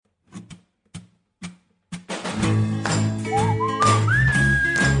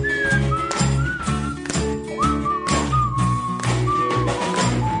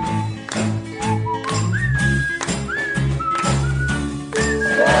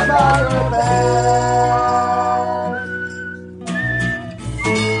Your Band.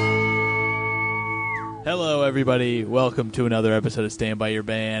 Hello, everybody. Welcome to another episode of Stand By Your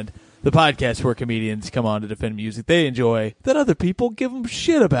Band, the podcast where comedians come on to defend music they enjoy that other people give them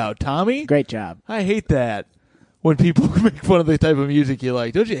shit about, Tommy. Great job. I hate that. When people make fun of the type of music you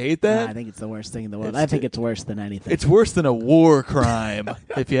like. Don't you hate that? I think it's the worst thing in the world. I think it's worse than anything. It's worse than a war crime,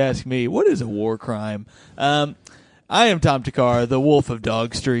 if you ask me. What is a war crime? I am Tom Takar, the Wolf of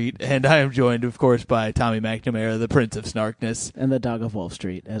Dog Street, and I am joined, of course, by Tommy McNamara, the Prince of Snarkness. And the Dog of Wolf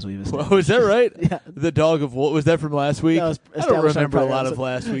Street, as we've established. Oh, is that right? Yeah. The Dog of Wolf. Was that from last week? I don't remember a lot of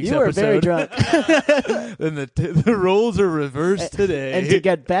last week's You were episode. very drunk. And the roles are reversed today. And to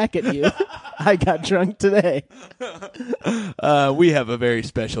get back at you, I got drunk today. We have a very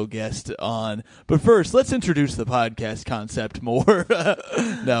special guest on. But first, let's introduce the podcast concept more.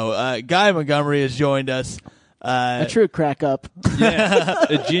 Guy Montgomery has joined us. A true crack up. Yeah,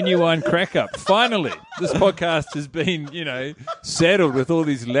 a genuine crack up. Finally, this podcast has been, saddled with all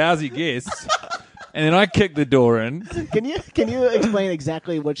these lousy guests. And then I kicked the door in. Can you explain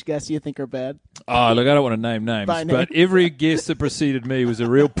exactly which guests you think are bad? Oh, look, I don't want to name names, but every guest that preceded me was a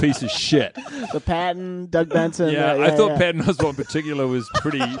real piece of shit. The Patton, Doug Benson. Yeah, I thought Patton Oswalt in particular was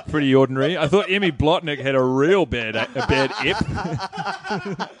pretty ordinary. I thought Emmy Blotnick had a real bad ep.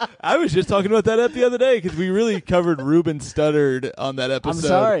 I was just talking about that ep the other day because we really covered Ruben Studdard on that episode. I'm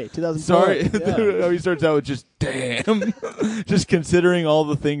sorry, 2004. Sorry. Yeah. He starts out with just, damn. Just considering all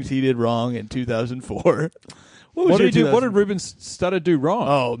the things he did wrong in 2004. What did he do? What did Ruben Studdard do wrong?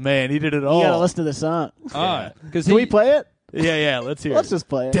 Oh, man, he did it all. You got to listen to the song. Can we play it? Yeah, let's hear it. Let's just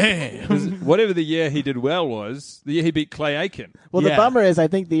play it. Damn. Whatever the year he did well was, the year he beat Clay Aiken. Well, the bummer is I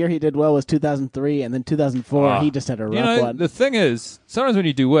think the year he did well was 2003, and then 2004 he just had a rough one. The thing is, sometimes when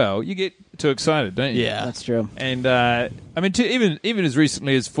you do well, you get too excited, don't you? Yeah. That's true. And, even as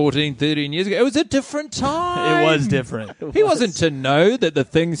recently as 14, 13 years ago, it was a different time. It was different. He wasn't to know that the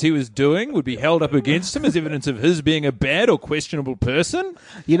things he was doing would be held up against him as evidence of his being a bad or questionable person.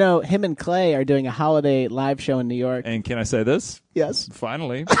 Him and Clay are doing a holiday live show in New York. And can I say this? Yes.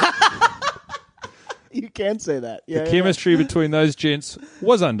 Finally. You can say that. The chemistry between those gents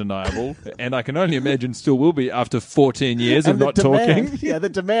was undeniable, and I can only imagine still will be after 14 years of not talking. Yeah, the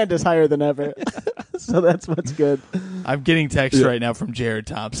demand is higher than ever. So that's what's good. I'm getting text right now from Jared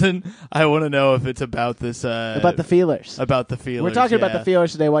Thompson. I want to know if it's about this. About the Feelers. About the Feelers. We're talking about the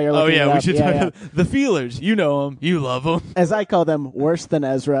Feelers today while you're looking it up. We should talk about the Feelers. You know them. You love them. As I call them, worse than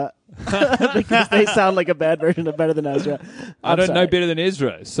Ezra. Because they sound like a bad version of Better Than Ezra. I don't know Better Than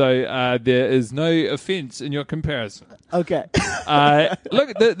Ezra, so there is no offense in your comparison. Okay.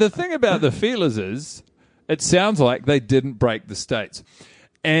 Look, the thing about the Feelers is it sounds like they didn't break the States.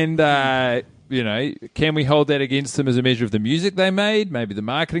 And, can we hold that against them as a measure of the music they made? Maybe the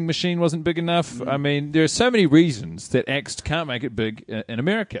marketing machine wasn't big enough. I mean, there are so many reasons that acts can't make it big in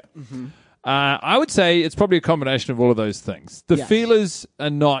America. Mm-hmm. I would say it's probably a combination of all of those things. The Feelers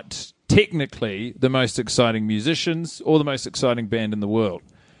are not technically the most exciting musicians or the most exciting band in the world.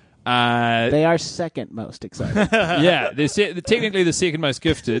 They are second most exciting. Yeah, they're technically the second most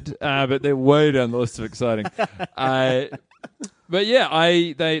gifted, but they're way down the list of exciting. But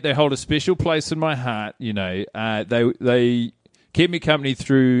yeah, they hold a special place in my heart. They kept me company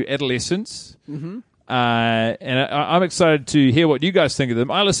through adolescence. Mm-hmm. And I'm excited to hear what you guys think of them.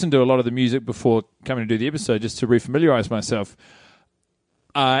 I listened to a lot of the music before coming to do the episode just to refamiliarize myself.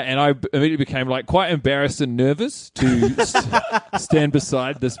 And I immediately became quite embarrassed and nervous to stand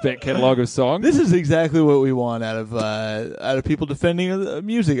beside this back catalogue of songs. This is exactly what we want out of people defending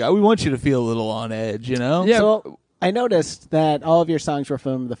music. We want you to feel a little on edge, Yeah. So I noticed that all of your songs were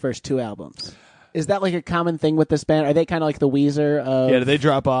from the first two albums. Is that a common thing with this band? Are they kind of like the Weezer of... Yeah, do they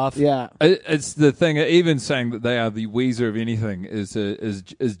drop off? Yeah. It's the thing, even saying that they are the Weezer of anything is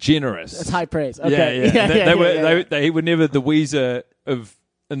generous. It's high praise. Okay. Yeah. They were never the Weezer of,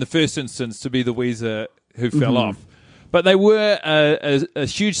 in the first instance, to be the Weezer who fell off. But they were a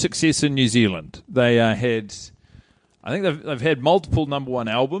huge success in New Zealand. They had... I think they've had multiple number one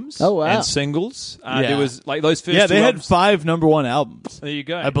albums and singles. There was those first. Yeah, they two had albums. 5 number one albums. There you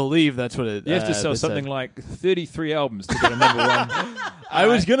go. I believe that's what it. You have to sell something like 33 albums to get a number one. I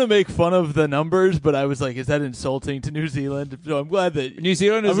was gonna make fun of the numbers, but I was like, "Is that insulting to New Zealand?" So I'm glad that New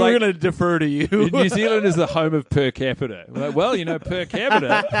Zealand is. We're gonna defer to you. New Zealand is the home of per capita. Per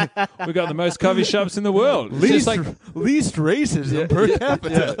capita, we've got the most coffee shops in the world. Least racism per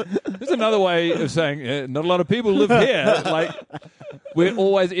capita. There's another way of saying not a lot of people live here. we're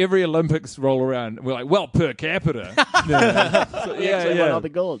always, every Olympics roll around, we're like, well, per capita. So, They won all the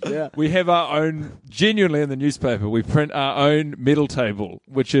gold. Yeah. we have our own, genuinely in the newspaper, we print our own medal table,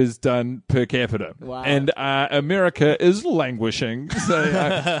 which is done per capita. Wow. And America is languishing.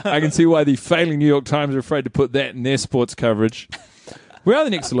 So I can see why the failing New York Times are afraid to put that in their sports coverage. Where are the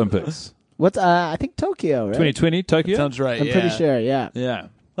next Olympics? What's I think Tokyo, right? 2020, Tokyo? Sounds right. I'm pretty sure. Yeah. Yeah.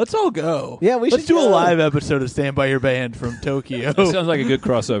 Let's all go. Yeah, we Let's should do a go. live episode of Stand By Your Band from Tokyo. Sounds like a good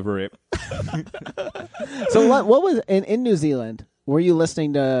crossover rep. So what was in New Zealand? Were you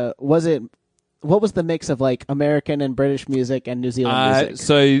listening to? What was the mix of like American and British music and New Zealand music?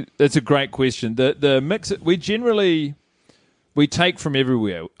 So that's a great question. The mix, we take from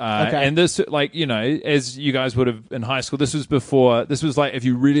everywhere. Okay. And this, like, you know, as you guys would have in high school, this was like if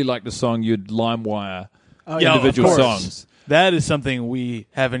you really liked the song, you'd LimeWire Yeah, individual of course. songs. That is something we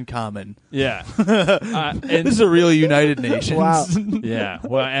have in common. Yeah. And This is a real United Nations. Wow. yeah.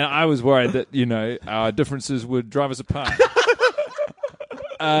 Well, and I was worried that, you know, our differences would drive us apart.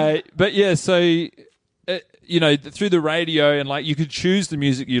 But yeah, so, you know, through the radio and like you could choose the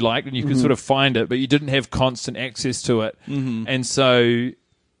music you liked and you could sort of find it, but you didn't have constant access to it. And so,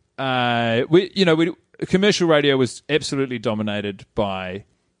 commercial radio was absolutely dominated by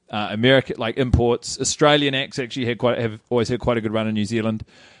American, like imports. Australian acts actually have always had quite a good run in New Zealand.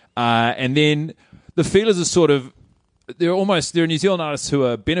 And then the Feelers are sort of, they're New Zealand artists who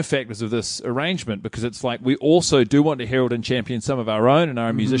are benefactors of this arrangement because it's like we also do want to herald and champion some of our own and our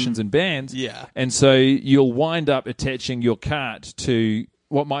own musicians and bands. Yeah. And so you'll wind up attaching your cart to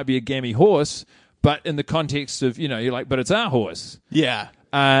what might be a gammy horse, but in the context of, you know, you're like, but it's our horse. Yeah.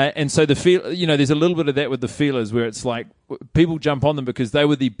 And so there's a little bit of that with the Feelers where it's like people jump on them because they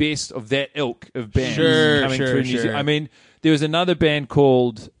were the best of that ilk of bands coming through New Zealand. I mean, there was another band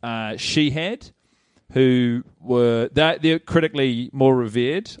called She Had, who were they're critically more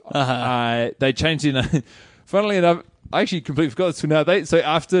revered. They changed their name. Funnily enough, I actually completely forgot this now. So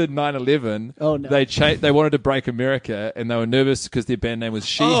after 9/11, Oh, no. they wanted to break America, and they were nervous because their band name was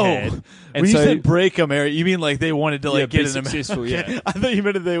She Had. And when you said break America, you mean like they wanted to like be get an successful? America? Yeah. I thought you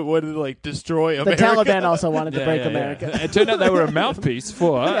meant that they wanted to like destroy The America. Taliban also wanted to break America. Yeah. It turned out they were a mouthpiece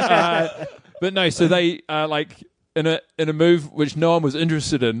for. But no, so they like in a move which no one was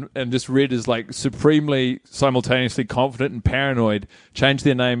interested in, and just read as like supremely simultaneously confident and paranoid, changed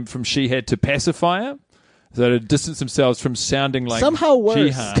their name from She Had to Pacifier. So to distance themselves from sounding like Somehow worse.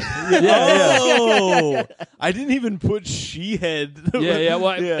 jihad. Oh, I didn't even put She Had. Yeah. Well,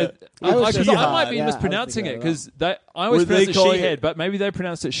 I was I jihad. might be Yeah, mispronouncing I it was thinking because I always Were they pronounced it calling She Had, it- but maybe they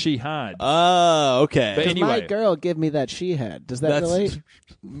pronounced it She Hard. Oh, okay. But Does my anyway. girl give me that she had? Does that That's- relate?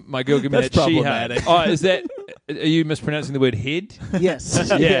 My girl, give me That's that She Hard. problematic. Oh, is that? Are you mispronouncing the word head? Yes.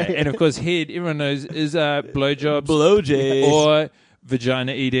 Yeah, and of course, head. Everyone knows is blowjobs Blowjays. or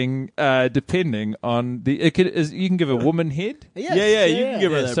vagina eating, depending on the. You can give a woman head. Yes, Yeah, you can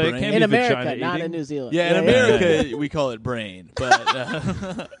give her that so it brain. can in be America, vagina not eating. in New Zealand. Yeah, in America we call it brain,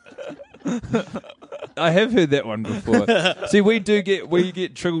 but I have heard that one before. See, we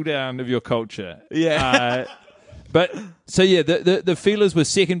get trickle down of your culture. yeah. But so yeah, the Feelers were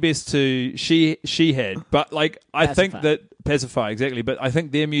second best to She Had, but like I think Pacify. that Pacify exactly. But I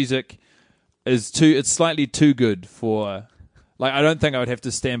think their music it's slightly too good for. Like I don't think I would have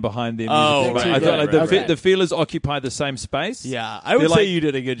to stand behind their music. Oh, But right, I thought right, like right. the Feelers occupy the same space. Yeah, I would They're say like- you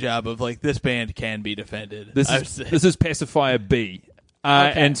did a good job of like this band can be defended. This I would is say. this is Pacifier B.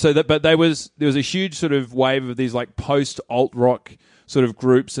 Okay. And so but there was a huge sort of wave of these like post alt rock sort of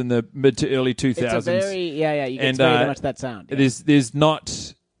groups in the mid to early 2000s. It's a very you get And, very much that sound. Yeah. There's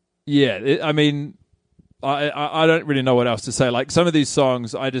not, I mean, I don't really know what else to say. Like some of these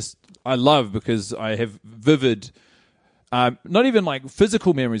songs, I love because I have vivid, not even like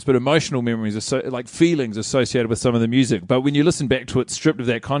physical memories, but emotional memories, like feelings associated with some of the music. But when you listen back to it, stripped of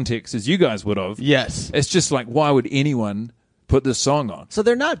that context, as you guys would have, Yes. it's just like, why would anyone put this song on? So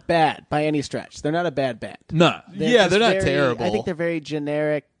they're not bad by any stretch. They're not a bad band. No. Yeah, just they're not very- terrible. I think they're very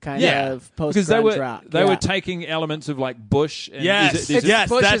generic kind Yeah, of post because they rock. they were taking elements of like Bush. And Yes. these- Yes.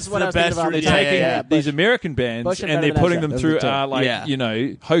 Bush That's is what the I was thinking best. about. They're Yeah, taking yeah, these Bush- American bands Bush and and they're Better putting Vanessa. them Those through are the two.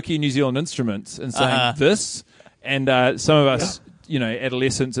 Yeah. hokey New Zealand instruments and saying Uh-huh. this. And some of us,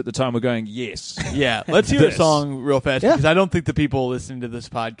 adolescents at the time were going, yes. Yeah, let's hear a This. song real fast Yeah. because I don't think the people listening to this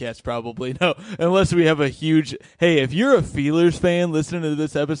podcast probably know, unless we have a huge. Hey, if you're a Feelers fan listening to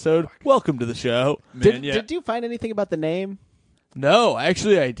this episode, welcome to the show. Man, Did you find anything about the name? No,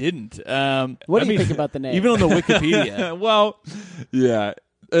 actually, I didn't. What do you think about the name? Even on the Wikipedia. Well, yeah.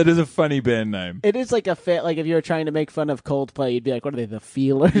 It is a funny band name. It is like like if you were trying to make fun of Coldplay, you'd be like, what are they, the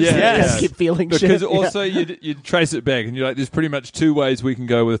Feelers? Yeah, Just yeah. keep feeling shit. Because also you'd trace it back and you're like, there's pretty much two ways we can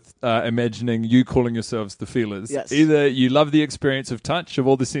go with imagining you calling yourselves the Feelers. Yes. Either you love the experience of touch, of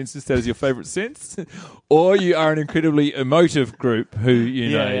all the senses, that is your favorite sense, or you are an incredibly emotive group who,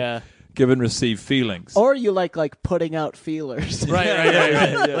 you know, give and receive feelings. Or you like putting out feelers. Right,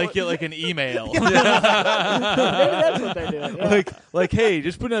 yeah. Like an email. Maybe that's what they're doing. Yeah. Like, hey,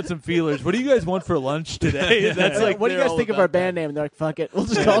 just putting out some feelers. What do you guys want for lunch today? That's like, what do you guys think of our band name? And they're like, fuck it, we'll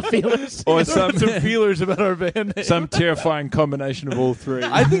just call it Feelers. Or some feelers about our band name. Some terrifying combination of all three.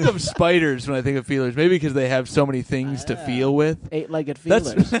 I think of spiders when I think of feelers, maybe because they have so many things to feel with. Eight-legged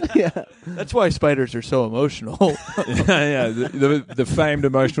feelers. That's why spiders are so emotional. The famed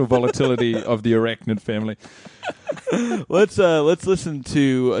emotional volatility of the arachnid family. Let's listen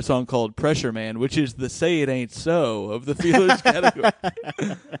to a song called Pressure Man, which is the Say It Ain't So of the feelers category.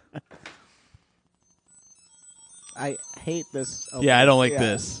 I hate this. Yeah, I don't like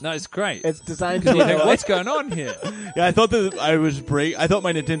this. No, it's great. It's designed to You think, be what's going on here? Yeah, I thought that I thought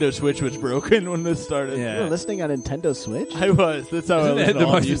my Nintendo Switch was broken when this started. Yeah. You're listening on Nintendo Switch? I was. That's how I Isn't that listen the to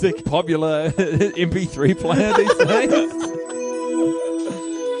all most music. popular MP3 player these days?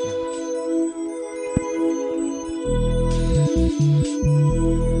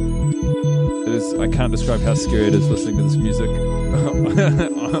 I can't describe how scary it is listening to this music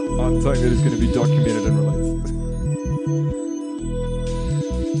on something that is going to be documented and released.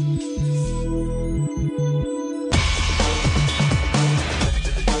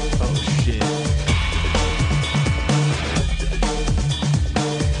 Oh shit!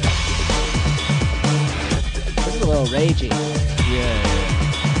 This is a little ragey. Yeah.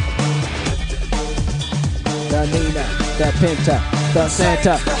 The Nina, the Pinta, the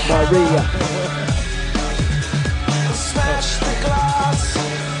Santa Maria. Smash the glass,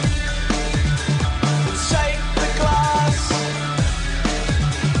 take the glass,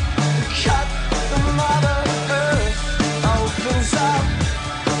 cut the mother earth opens up,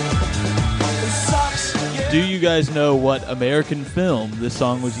 and sucks. Do you guys know what American film this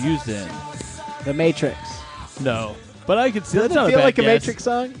song was used in? The Matrix. No, but I could see Doesn't that's not it feel a bad like a guess. Matrix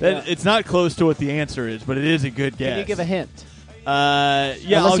song? That, It's not close to what the answer is, but it is a good guess. Can you give a hint? Yeah,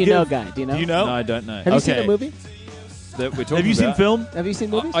 Unless I'll you give, know, Guy. Do you know? Do you know? No, I don't know. Have you seen Okay. the movie? That we're talking Have you seen about? film? Have you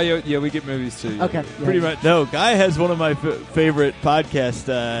seen movies? Yeah, we get movies too. Okay. Pretty Yeah. much. No, Guy has one of my favorite podcast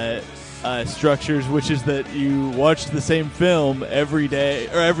structures, which is that you watch the same film every day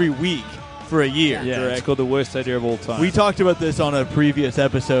or every week for a year. Yeah, correct? it's called The Worst Idea of All Time. We talked about this on a previous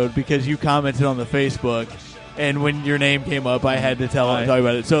episode because you commented on the Facebook, and when your name came up, I had to talk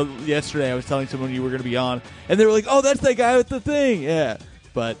about it. So yesterday I was telling someone you were going to be on, and they were like, "Oh, that's that guy with the thing." Yeah,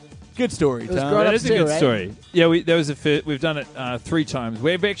 but good story, was Tom. grown That ups is a too, good right? story. Yeah, there was we've done it 3 times.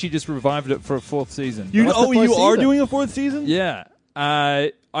 We've actually just revived it for a 4th season. You What's the fourth you are season? doing a 4th season? Yeah.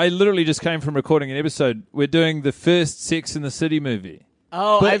 I literally just came from recording an episode. We're doing the first Sex and the City movie.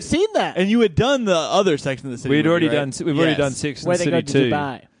 Oh, But- I've seen that. And you had done the other Sex and the City. We'd already movie, right? done. We've already Yes. done Sex and Where the they City go to too.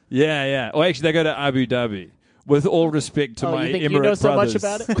 Dubai. Yeah, yeah. Well, actually, they go to Abu Dhabi. With all respect to Oh, my you think Emirate you know so brothers. much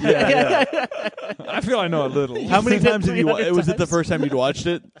about it? Yeah. I feel I know a little. How many seen it times have you? 300 Was it the times? first time you'd watched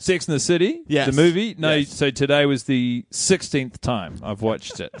it? Sex and the City? Yes. The movie? No, Yes. so today was the 16th time I've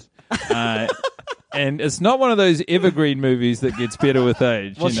watched it. And it's not one of those evergreen movies that gets better with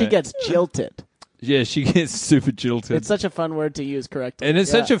age. Well, you she know. gets jilted. Yeah, she gets super jilted. It's such a fun word to use correctly. And it's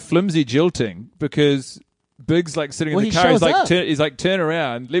such a flimsy jilting because Big's like sitting Well, in the he car. shows up. He's like, turn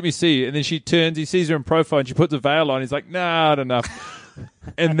around, let me see. And then she turns, he sees her in profile and she puts a veil on. He's like, nah, not enough.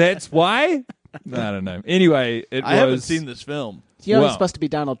 And that's why? No, I don't know. Anyway, I haven't seen this film. You know, Well- he's supposed to be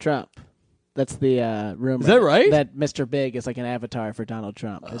Donald Trump. That's the rumor. Is that right? That Mr. Big is like an avatar for Donald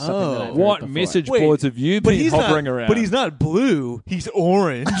Trump. It's something that I've heard What before. message Wait, boards have you But been he's hovering not. around? But he's not blue. He's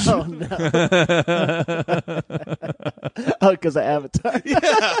orange. Oh no! Oh, because of Avatar.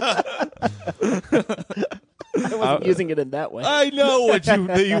 I wasn't using it in that way. I know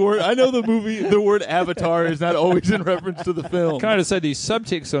that you were. I know the movie. The word Avatar is not always in reference to the film. Kind of say the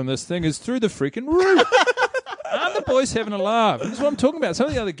subtext on this thing is through the freaking roof. Aren't the boys having a laugh? That's what I'm talking about. Some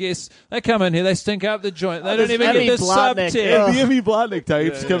of the other guests, they come in here, they stink up the joint. They don't this even Emmy get the Blotnick. subtext. And the Emmy Blotnick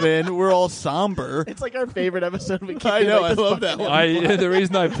types come in. We're all somber. It's like our favorite episode. We keep I doing know. like I this love that fucking- one. The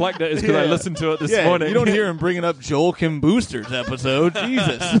reason I plugged it is because I Yeah. listened to it this Yeah, morning. you don't hear him bringing up Joel Kim Booster's episode.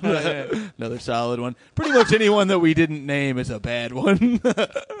 Jesus. Another solid one. Pretty much anyone that we didn't name is a bad one.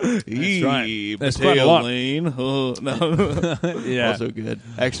 That's right. That's quite a Mateo lot. Lane. Oh, no. Yeah. Also good.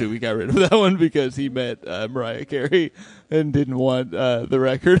 Actually, we got rid of that one because he met Mariah Mariah Carey and didn't want the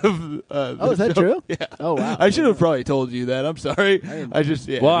record of. Oh, is that true? Yeah. Oh, wow. I should have probably told you that. I'm sorry. I just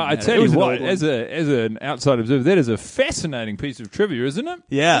yeah. Well, it I didn't tell matter. It was you an what, old one. as an outside observer, that is a fascinating piece of trivia, isn't it?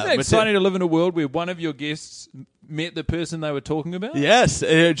 Yeah, Isn't it but exciting to live in a world where one of your guests met the person they were talking about? Yes,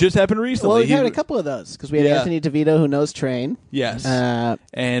 it just happened recently. Well, we've He- had a couple of those because we had Yeah. Anthony DeVito who knows Train. Yes, Uh,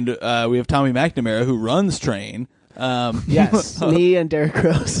 and we have Tommy McNamara who runs Train. yes, me and Derek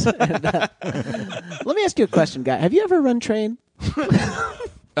Rose. And, let me ask you a question, guy. Have you ever run Train?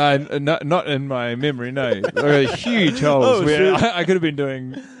 Not in my memory, no. There are huge holes Oh, where shit. I could have been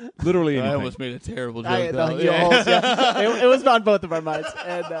doing literally I anything. almost made a terrible joke. I, though. no, you Yeah. almost- yeah. It was on both of our minds.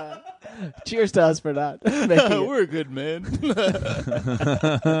 And cheers to us for not making it. We're a good man.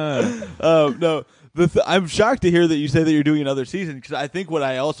 No, I'm shocked to hear that you say that you're doing another season because I think what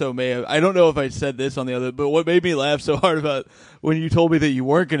I also may have, I don't know if I said this on the other, but what made me laugh so hard about when you told me that you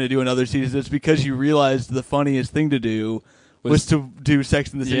weren't going to do another season is because you realized the funniest thing to do was to do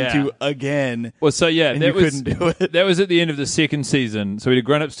Sex and the City Yeah. 2 again. Well, so yeah, And that you was couldn't do it. That was at the end of the second season. So we did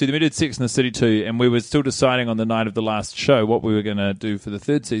Grown Ups 2, then we did Sex and the City 2, and we were still deciding on the night of the last show what we were going to do for the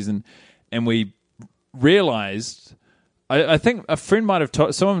third season. And we realized, I think a friend might have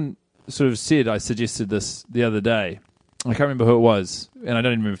someone sort of said I suggested this the other day. I can't remember who it was, and I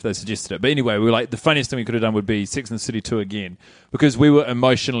don't even remember if they suggested it. But anyway, we were like, the funniest thing we could have done would be Sex and the City 2 again, because we were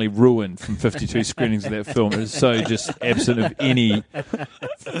emotionally ruined from 52 screenings of that film. It was so just absent of any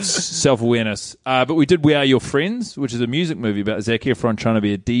self-awareness. But we did We Are Your Friends, which is a music movie about Zac Efron trying to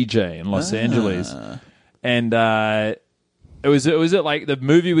be a DJ in Los Angeles. And it was like the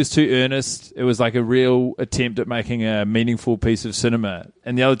movie was too earnest. It was like a real attempt at making a meaningful piece of cinema.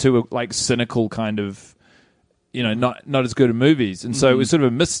 And the other two were like cynical kind of, not as good at movies. And so it was sort of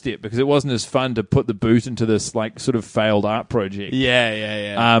a misstep because it wasn't as fun to put the boot into this like sort of failed art project.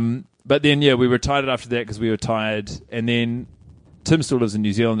 Yeah. But then, we retired after that because we were tired. And then Tim still lives in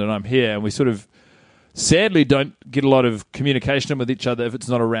New Zealand and I'm here. And we sort of sadly don't get a lot of communication with each other if it's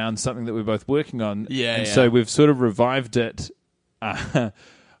not around something that we're both working on. And so we've sort of revived it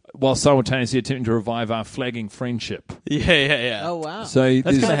while simultaneously attempting to revive our flagging friendship. Yeah. Oh, wow. So That's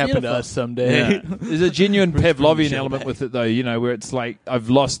there's- going to happen to beautiful. us someday. yeah. There's a genuine Pavlovian Shit element back. with it, though, where it's like I've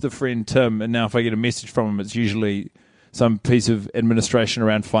lost the friend Tim, and now if I get a message from him, it's usually some piece of administration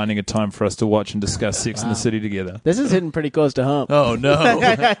around finding a time for us to watch and discuss Sex and the City together. This is hitting pretty close to home. Oh, no.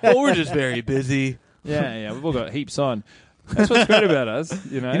 Well, we're just very busy. Yeah, we've all got heaps on. That's what's great about us,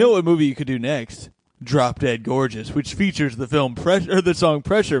 You know what movie you could do next? Drop Dead Gorgeous, which features the film the song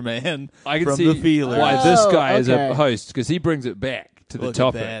Pressure Man I can from see The Feelers. why this guy is a okay. host, because he brings it back to the Look at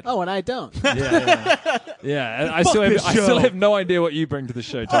topic. that. Oh, and I don't. Yeah, and I Fuck still this have show. no idea what you bring to the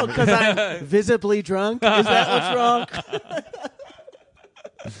show, Oh, Tommy. because I'm visibly drunk? Is that what's wrong?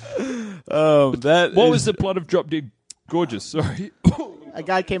 That What is- was the plot of Drop Dead Gorgeous? Sorry. A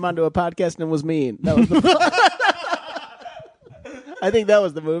guy came onto a podcast and was mean. That was the I think that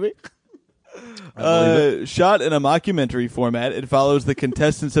was the movie. shot in a mockumentary format, it follows the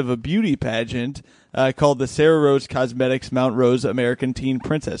contestants of a beauty pageant called the Sarah Rose Cosmetics Mount Rose American Teen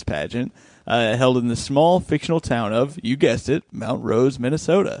Princess Pageant, held in the small fictional town of, you guessed it, Mount Rose,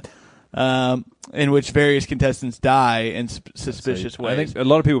 Minnesota, in which various contestants die in suspicious ways. I think a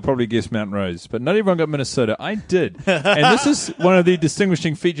lot of people probably guessed Mount Rose, but not everyone got Minnesota. I did. And this is one of the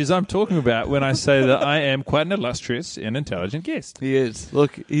distinguishing features I'm talking about when I say that I am quite an illustrious and intelligent guest. He is.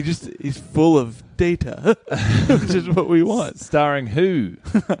 Look, he's full of data, which is what we want. Starring who?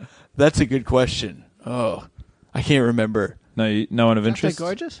 That's a good question. Oh, I can't remember. No one of Is that interest?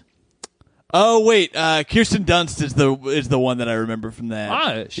 gorgeous? Oh wait, Kirsten Dunst is the one that I remember from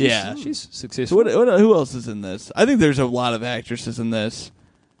that. She's So successful. who else is in this? I think there's a lot of actresses in this.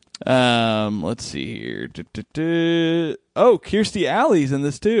 Let's see here. Oh, Kirstie Alley's in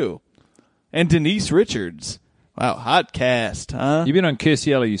this too, and Denise Richards. Wow, hot cast, huh? You been on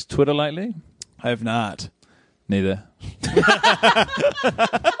Kirstie Alley's Twitter lately? I have not. Neither.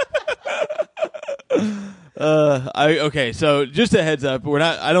 Okay, so just a heads up,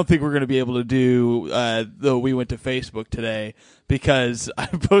 I don't think we're going to be able to do the We Went to Facebook today because I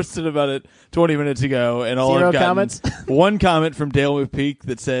posted about it 20 minutes ago and all Zero I've gotten comments? one comment from Dale McPeak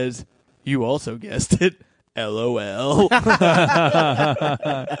that says, "You also guessed it. LOL."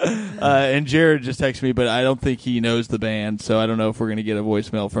 And Jared just texted me, but I don't think he knows the band, so I don't know if we're going to get a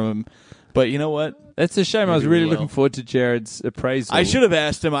voicemail from him. But you know what? That's a shame. I was Maybe we really will. looking forward to Jared's appraisal. I should have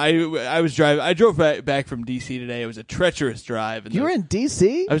asked him. I drove back from DC today. It was a treacherous drive. And You were in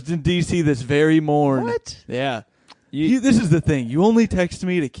D.C.? I was in DC this very morning. What? Yeah. This is the thing. You only text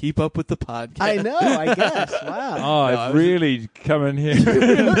me to keep up with the podcast. I know. I guess. Wow. Oh, I've really come in here. You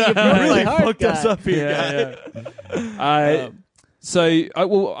broke my really heart, fucked us guy. up here, guy.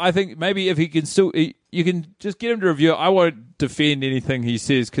 I think maybe if he can still, you can just get him to review it. I won't defend anything he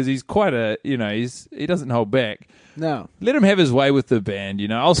says because he's quite he doesn't hold back. No. Let him have his way with the band,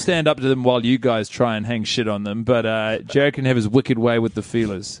 I'll stand up to them while you guys try and hang shit on them, but Jared can have his wicked way with the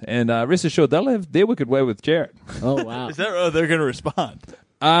Feelers. And rest assured, they'll have their wicked way with Jared. Oh wow. Is that they're going to respond?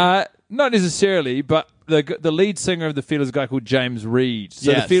 Not necessarily, but the lead singer of the Feelers is a guy called James Reed.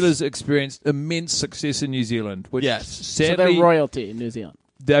 So Yes. the Feelers experienced immense success in New Zealand, which Yes. So sadly they're royalty in New Zealand.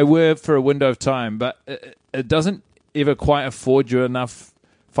 they were for a window of time, but it doesn't ever quite afford you enough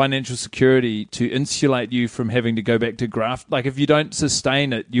financial security to insulate you from having to go back to graft. Like if you don't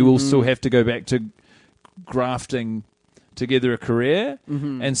sustain it, you will still have to go back to grafting together a career.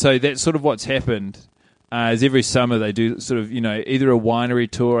 And so that's sort of what's happened. Is every summer they do sort of, either a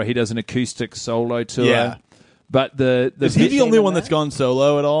winery tour or he does an acoustic solo tour. Yeah. But Is he the only one that's gone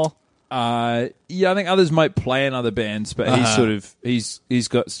solo at all? I think others might play in other bands, but he's sort of he's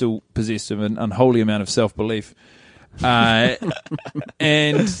got still possessed of an unholy amount of self-belief. And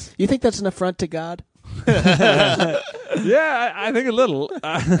You think that's an affront to God? yeah, I think a little.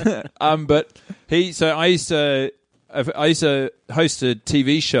 But I used to host a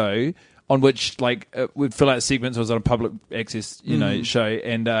TV show on which would fill out segments. I was on a public access show,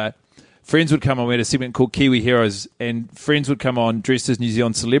 and friends would come on. We had a segment called Kiwi Heroes, and friends would come on dressed as New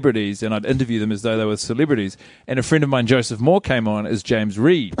Zealand celebrities, and I'd interview them as though they were celebrities. And a friend of mine, Joseph Moore, came on as James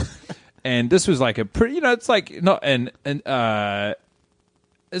Reed. And this was like a pretty, it's like not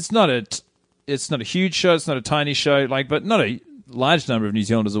it's not a huge show, it's not a tiny show, but not a large number of New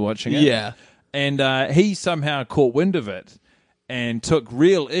Zealanders are watching it. Yeah. And he somehow caught wind of it and took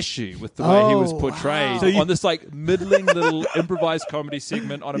real issue with the way he was portrayed on this middling little improvised comedy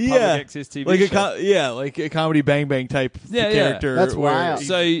segment on a public access TV show. Like a comedy Bang Bang type character. That's where wild. he-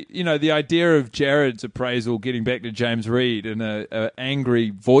 So, the idea of Jared's appraisal getting back to James Reed in a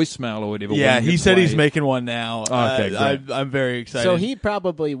angry voicemail or whatever. Yeah, winging he its said way. he's making one now. Okay, great. I'm very excited. So he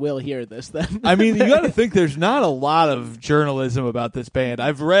probably will hear this then. I mean, you got to think there's not a lot of journalism about this band.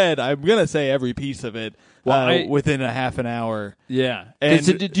 I'm going to say every piece of it within a half an hour. Yeah. And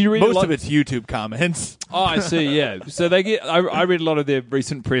Did you read most of it's YouTube comments. Oh, I see. Yeah. So they get. I read a lot of their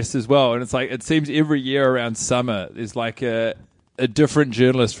recent press as well, and it's like it seems every year around summer there's like a different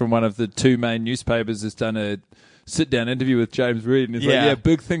journalist from one of the two main newspapers has done a sit-down interview with James Reed, and he's like, "Yeah,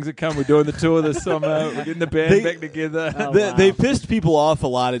 big things are coming. We're doing the tour this summer. We're getting the band back together." Oh, wow. They pissed people off a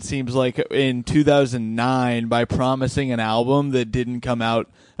lot, it seems like, in 2009 by promising an album that didn't come out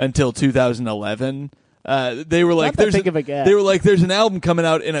until 2011. They were like, Not that big of a gap. They were like, "There's an album coming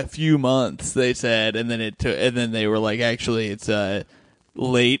out in a few months." They said, and then they were like, "Actually, it's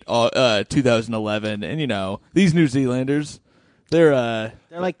late 2011." And these New Zealanders, they're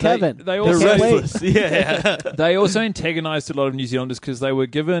like Kevin. They they're also restless. Yeah. they also antagonized a lot of New Zealanders because they were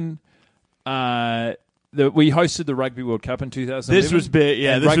given. We hosted the Rugby World Cup in 2011. This was big.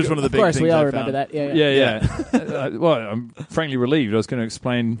 Yeah, And this rugby- was one of the Of big course, things we all I remember found. that. Yeah. Well, I'm frankly relieved. I was going to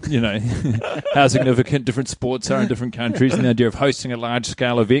explain, how significant different sports are in different countries, and the idea of hosting a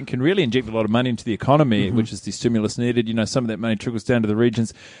large-scale event can really inject a lot of money into the economy, which is the stimulus needed. Some of that money trickles down to the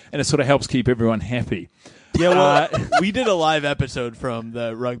regions, and it sort of helps keep everyone happy. Yeah, well, we did a live episode from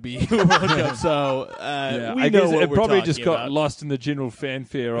the Rugby World Cup, so we I know guess what it we're probably talking just got about. lost in the general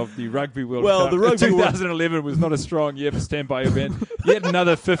fanfare of the Rugby World Well, Cup. the Rugby World- 2011 was not a strong year for Stand By Your Band. Yet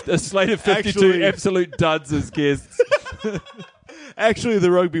another a slate of 52 Actually- absolute duds as guests. Actually, the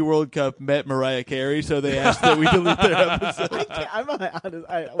Rugby World Cup met Mariah Carey, so they asked that we delete their episode.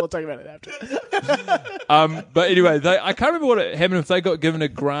 We'll talk about it after. But anyway, I can't remember what happened if they got given a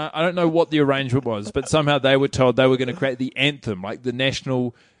grant. I don't know what the arrangement was, but somehow they were told they were going to create the anthem, like the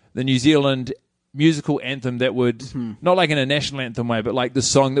New Zealand musical anthem that would, not like in a national anthem way, but like the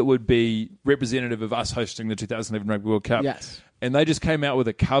song that would be representative of us hosting the 2011 Rugby World Cup. Yes. And they just came out with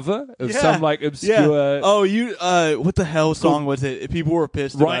a cover of Yeah. some like obscure Yeah. Oh, what the hell song was it? People were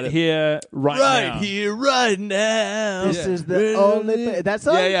pissed about right it. here, right now. Here, right now. This is the only thing. That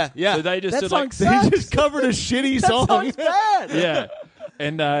song? Yeah. So they just That did song like, sucks. They just covered a shitty That song. song's bad. yeah.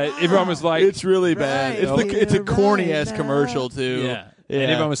 And everyone was like, It's really bad. Right It's a here, corny right ass now. commercial too. yeah. Yeah.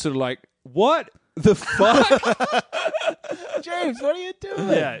 And everyone was sort of like, what the fuck? James, what are you doing?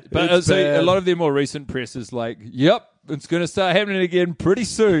 Yeah, but It's so bad. a lot of their more recent press is like, "Yep, it's going to start happening again pretty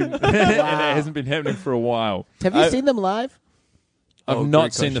soon," and it hasn't been happening for a while. Have you seen them live? I've Oh, not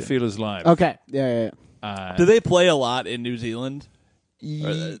great seen the question. Feelers live. Okay. Yeah. Do they play a lot in New Zealand?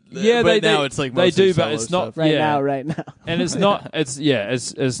 Yeah, but now it's like they mostly do, but solo it's not stuff. Right now. and it's not.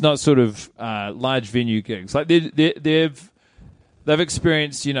 It's not sort of large venue gigs. Like they've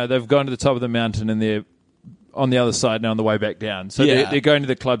experienced. They've gone to the top of the mountain and they're on the other side now on the way back down. So they're going to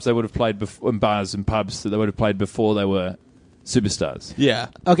the clubs they would have played before, in bars and pubs that they would have played before they were superstars. Yeah.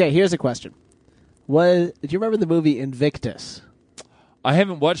 Okay, here's a question. Do you remember the movie Invictus? I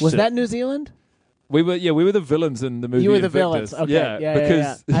haven't watched Was it. that New Zealand? We were the villains in the movie. You were the Invictus. villains. Okay, yeah,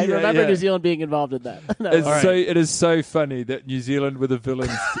 because I remember yeah. New Zealand being involved in that. No, It's all right. it is so funny that New Zealand were the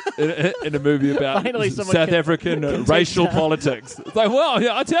villains in a movie about Finally someone South can African racial down. politics. It's like, well,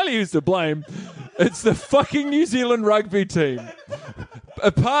 yeah, I'll tell you who's to blame. It's the fucking New Zealand rugby team.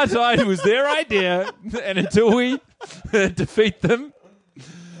 Apartheid was their idea, and until we defeat them,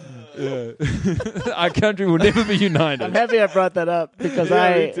 our country will never be I'm united. happy I brought that up because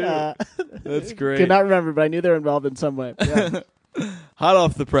me too. I That's great. cannot remember, but I knew they were involved in some way. Yeah. Hot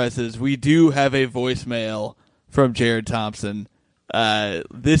off the presses, we do have a voicemail from Jared Thompson.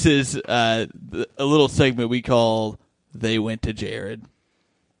 This is a little segment we call They Went to Jared.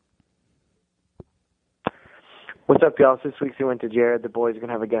 What's up, y'all? This week's We Went to Jared. The boys are going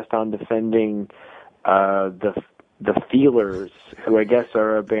to have a guest on defending the Feelers, who I guess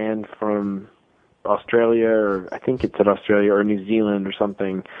are a band from Australia, or I think it's in Australia or New Zealand or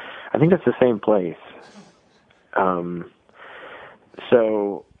something. I think that's the same place.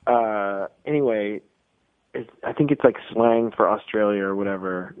 Anyway, I think it's like slang for Australia or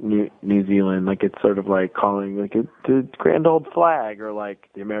whatever, New Zealand. Like it's sort of like calling like the grand old flag or like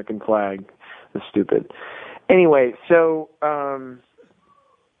the American flag. It's stupid. Anyway, so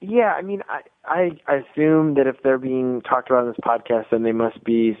yeah, I mean, I assume that if they're being talked about on this podcast, then they must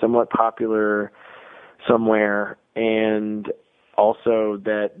be somewhat popular somewhere, and also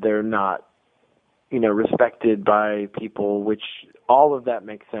that they're not, respected by people, which all of that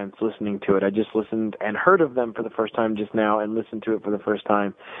makes sense listening to it. I just listened and heard of them for the first time just now and listened to it for the first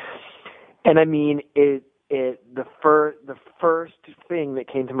time. And I mean, the first thing that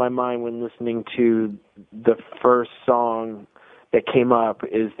came to my mind when listening to the first song that came up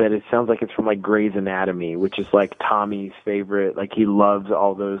is that it sounds like it's from like Grey's Anatomy, which is like Tommy's favorite. Like he loves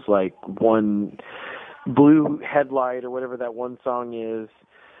all those like one Blue Headlight or whatever that one song is.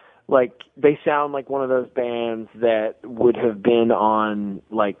 Like they sound like one of those bands that would have been on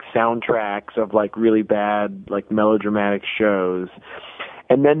like soundtracks of like really bad like melodramatic shows.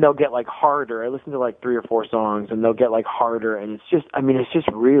 And then they'll get like harder. I listened to like 3 or 4 songs and they'll get like harder, and it's just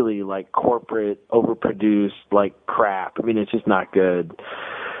really like corporate, overproduced like crap. I mean, it's just not good.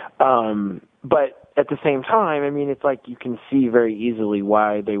 But at the same time, I mean, it's like you can see very easily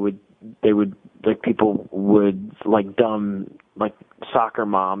why they would like people would like dumb like soccer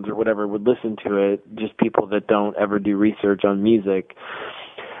moms or whatever would listen to it, just people that don't ever do research on music.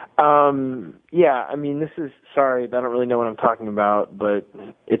 Yeah, I mean, sorry, I don't really know what I'm talking about, but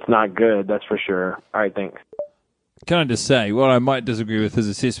it's not good, that's for sure. All right, thanks. Can I just say, what I might disagree with his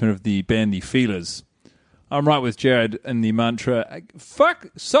assessment of the band The Feelers. I'm right with Jared in the mantra, fuck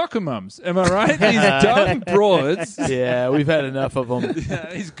soccer mums, am I right? These dumb broads. Yeah, we've had enough of them.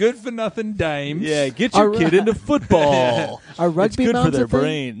 These good-for-nothing dames. Yeah, get your kid into football. Are rugby it's good for moms their a thing?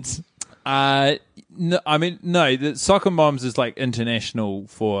 brains. No, I mean, no, the soccer moms is like international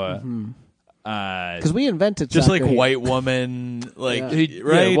for... Because we invented Just soccer like here. white woman, like, Yeah.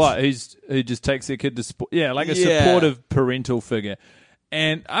 right? Yeah, what? Who just takes their kid to sport? Yeah, like a Yeah. supportive parental figure.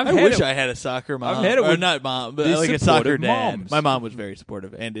 And I wish I had a soccer mom. I've had it or with not mom, but these like a soccer supportive dad. moms. My mom was very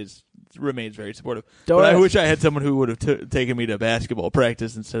supportive and remains very supportive. Doris. But I wish I had someone who would have taken me to basketball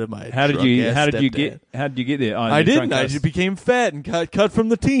practice instead of my. How did you get there? Oh, I you didn't. drunk I us. just became fat and cut from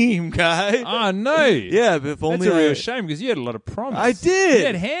the team, guy. Oh no! Yeah, but if only That's a real I- shame because you had a lot of promise. I did. You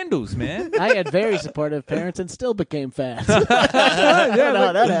had handles, man. I had very supportive parents and still became fat. I don't know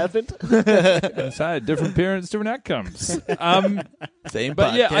how that happened. So I had different parents, different outcomes. Same,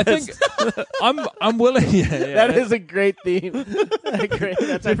 But yeah, I think I'm willing. Yeah, That is a great theme.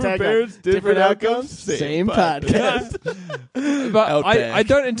 That's our different tagline. parents, different outcomes, same podcast. But Outback. I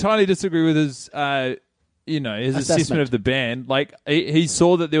don't entirely disagree with his, his assessment of the band. Like he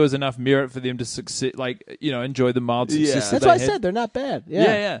saw that there was enough merit for them to succeed, like enjoy the mild success. Yeah. that That's they why I had. said they're not bad.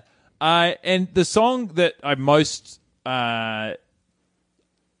 Yeah. Yeah. And the song that I most, I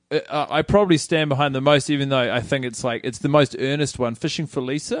probably stand behind the most, even though I think it's the most earnest one. "Fishing for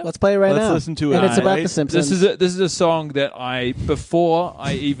Lisa." Let's play it right Let's now. listen to it. And it's about Right? the Simpsons. This is a song that before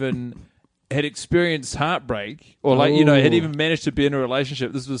I even had experienced heartbreak or like, had even managed to be in a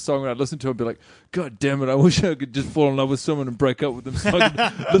relationship, this was a song where I'd listen to and be like, God damn it, I wish I could just fall in love with someone and break up with them so I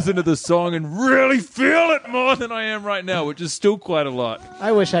could listen to this song and really feel it more than I am right now, which is still quite a lot.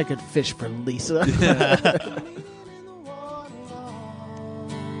 I wish I could fish for Lisa.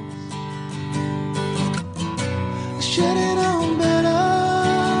 Should've known better,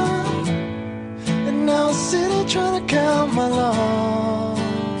 and now I'm sitting trying to count my loss.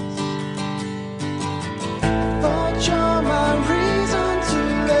 Thought you're my reason to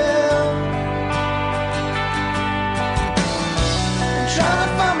live. I'm trying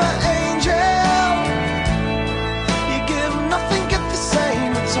to find my angel. You give nothing, get the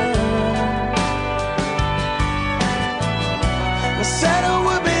same return. I said it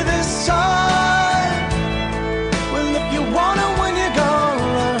would be this time. If you want it, when you're gonna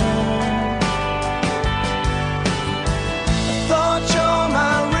learn. I thought you're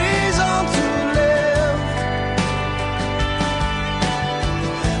my reason to live.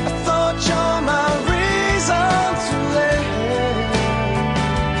 I thought you're my reason to live.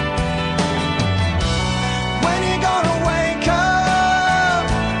 When you gonna wake up?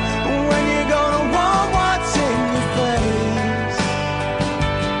 When you gonna want what's in your face?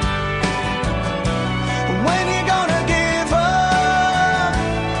 When you gonna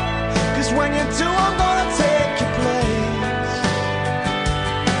when you do, I'm gonna take your place.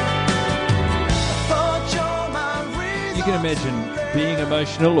 I thought you're my reason. You can imagine being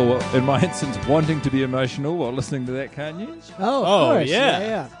emotional, or in my instance, wanting to be emotional while listening to that, can't you? Oh, of Oh, course. yeah.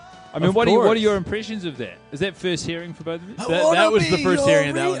 Yeah. I mean, Of what are course. your impressions of that? Is that first hearing for both of you? That was the first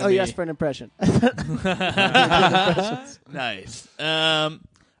hearing. That was Oh, yes, for an impression. Nice.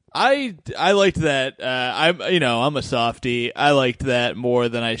 I liked that. I'm a softie. I liked that more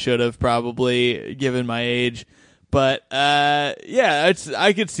than I should have probably, given my age. But I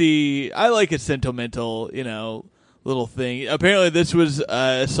could see. I like a sentimental, little thing. Apparently, this was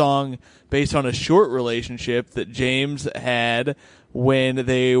a song based on a short relationship that James had when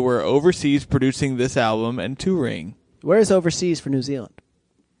they were overseas producing this album and touring. Where is overseas for New Zealand?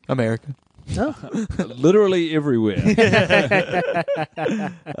 America. Oh. Literally everywhere.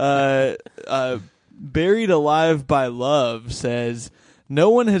 Buried Alive by Love says, no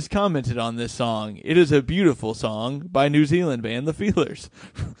one has commented on this song. It is a beautiful song by New Zealand band The Feelers,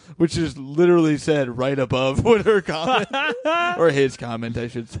 which is literally said right above what her comment, or his comment, I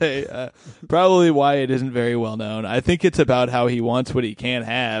should say. Probably why it isn't very well known. I think it's about how he wants what he can't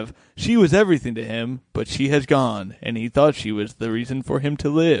have. She was everything to him, but she has gone, and he thought she was the reason for him to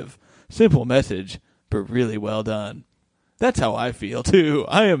live. Simple message, but really well done. That's how I feel, too.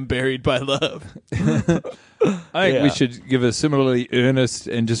 I am buried by love. I think we should give a similarly earnest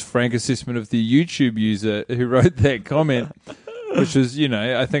and just frank assessment of the YouTube user who wrote that comment, which was,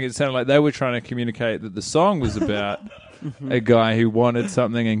 I think it sounded like they were trying to communicate that the song was about a guy who wanted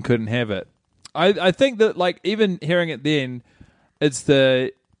something and couldn't have it. I think that, like, even hearing it then, it's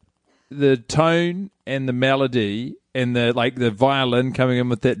the tone and the melody and the violin coming in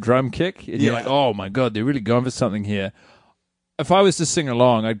with that drum kick, and you're like, oh my God, they're really going for something here. If I was to sing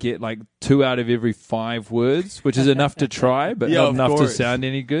along, I'd get like 2 out of every 5 words, which is enough to try, but not enough to sound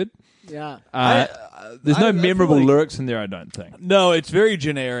any good. Yeah. There's no I memorable feel like- lyrics in there, I don't think. No, it's very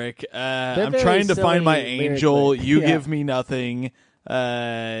generic. I'm very trying to find my silly angel. lyrically. You Yeah. give me nothing.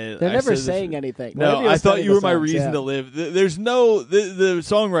 They're never saying anything. No, Nobody I was thought telling you the were my songs, reason yeah. to live. There's no the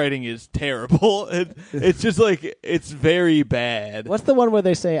songwriting is terrible. It's just like it's very bad. What's the one where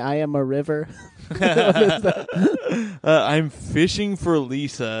they say, I am a river? I'm fishing for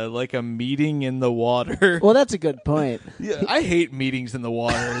Lisa, like a meeting in the water. Well, that's a good point. Yeah, I hate meetings in the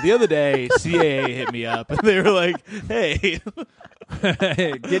water. The other day, CAA hit me up, and they were like, "Hey,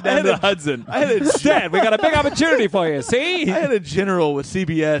 Get down to the Hudson. I had a Dad, we got a big opportunity for you, see? I had a general with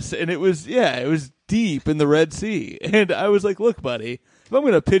CBS, and it was deep in the Red Sea, and I was like, "Look, buddy, if I'm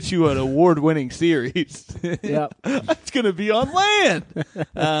going to pitch you an award-winning series, Yep. it's going to be on land."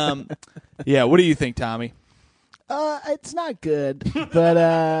 Yeah, what do you think, Tommy? It's not good,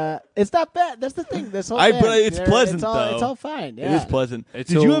 but it's not bad. That's the thing. This whole But band, it's pleasant, it's all, though. It's all fine. Yeah. It is pleasant. It's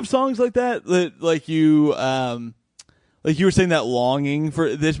Did you all- have songs like that like you were saying that longing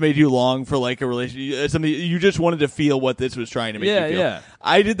for this made you long for like a relationship, something you just wanted to feel what this was trying to make you feel. Yeah.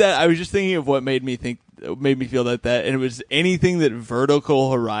 I did that. I was just thinking of what made me feel like that, and it was anything that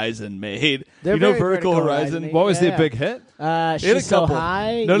Vertical Horizon made. They're you know very Vertical Vertical Horizon? Horizon-y. What was their Yeah. big hit? They had a She's so couple.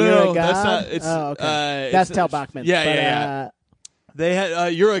 high. No, You're a that's God. not. It's oh, okay. it's- That's Tel Bachman. Yeah, but, yeah. They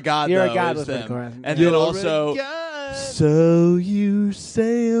had "You're a God." You're a though, God is was them. Vertical Horizon. And Yeah. then also, so you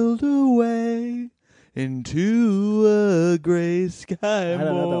sailed away. into a gray sky don't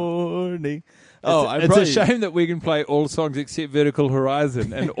know. morning. Oh, It's a shame that we can play all songs except Vertical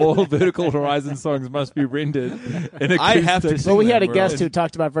Horizon, and all Vertical Horizon songs must be rendered in acoustic. I have to Well, we had a Bro. guest who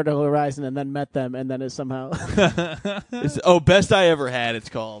talked about Vertical Horizon and then met them, and then is somehow Best I Ever Had, it's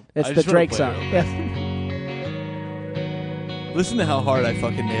called. it's I the just wanna Drake play song. it. Yeah. Listen to how hard I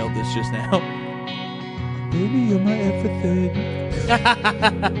fucking nailed this just now. Baby, you're my everything.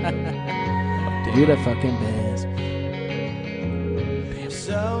 You the fucking best.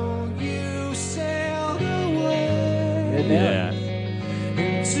 So you sailed away Good Yeah.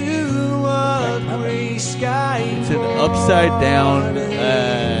 into a gray sky. It's an upside down.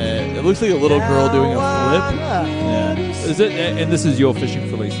 It looks like a little girl doing a flip. Yeah. Is it? And this is your fishing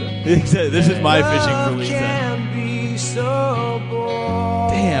for Lisa. This is my fishing for Lisa. Can be so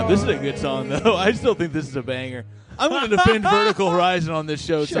bored. Damn, this is a good song though. I still think this is a banger. I'm going to defend Vertical Horizon on this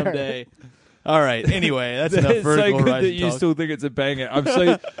show Sure. someday. All right. Anyway, that's enough It's so Vertical good Horizon that you talk. still think it's a banger. I'm so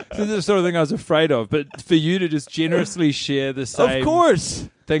this is the sort of thing I was afraid of, but for you to just generously share the same Of course.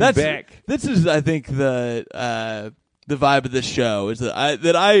 thing That's back. This is, I think, the vibe of the show is that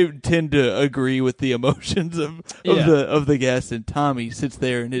I tend to agree with the emotions of Yeah. the guest, and Tommy sits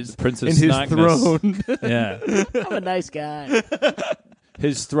there in his Prince of in his Snarkness. throne. Yeah, I'm a nice guy.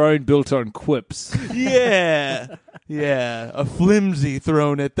 his throne built on quips. Yeah. Yeah. A flimsy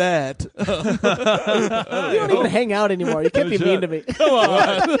throne at that. You don't even hang out anymore. You can't be mean to me. Come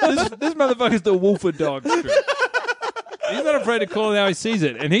on, this motherfucker's the wolf of Dog Street. He's not afraid to call it how he sees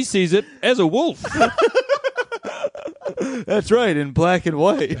it, and he sees it as a wolf. That's right, in black and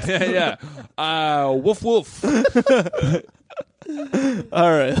white. Yeah. Woof woof.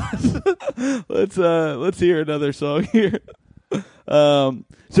 All right. Let's hear another song here.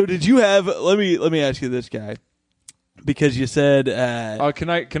 So did you have let me ask you this, guy. Because you said Oh, can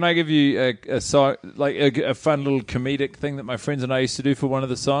I give you a song, like a fun little comedic thing that my friends and I used to do for one of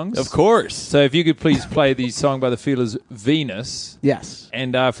the songs? of course. So if you could please play the song by the Feelers, Venus, Yes.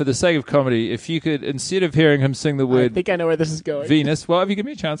 and for the sake of comedy, if you could, instead of hearing him sing the I word think I know where this is going. Venus, well, if you give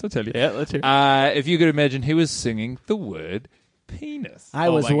me a chance, I'll tell you. Yeah, let's hear. If you could imagine he was singing the word penis. I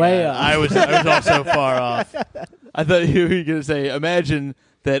Oh was my way God. up. I was also far off. I thought you were going to say, imagine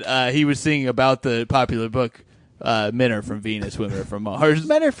that he was singing about the popular book, Men Are From Venus, Women Are From Mars.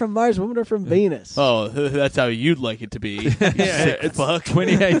 Men are from Mars, women are from Venus. Oh, that's how you'd like it to be. You sick it's fuck.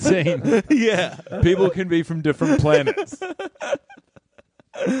 2018. Yeah. People can be from different planets. All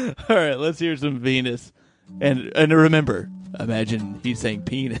right, let's hear some Venus. And remember, imagine he's saying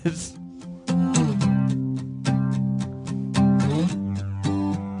penis.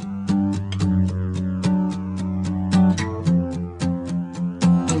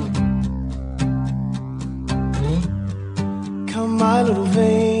 Come, my little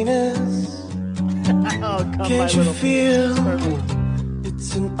Venus. Oh, come Can't my you little feel Perfect.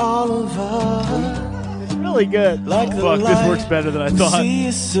 it's in all of us? It's really good. Like the Fuck, this light works better than I we thought. See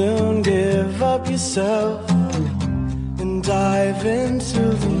you soon. Give up yourself and dive into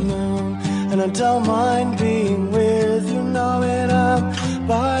the moon. And I don't mind being with you, knowing I'm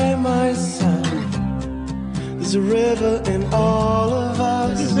by myself. There's a river in all of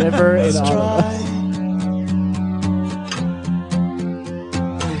us. There's a river in It's all of dry.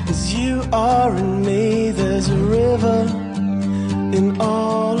 As you are in me, there's a river in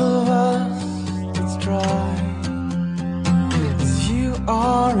all of us. It's dry. As you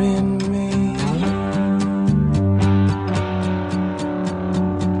are in me.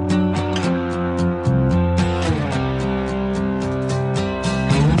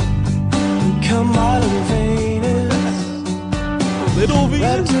 Come, my little Venus. Little Venus?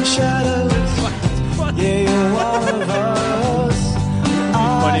 Wrapped in shadows. Yeah, you're one of us.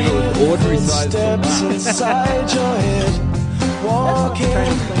 Funny if it was ordinary size Steps inside your head. Walking, Trying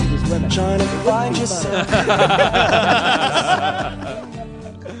to explain these women. trying to find yourself.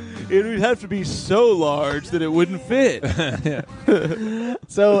 It would have to be so large that it wouldn't fit.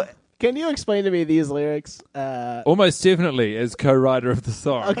 So, can you explain to me these lyrics? Almost definitely as co-writer of the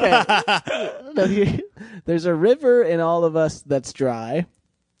song. Okay. No, there's a river in all of us that's dry,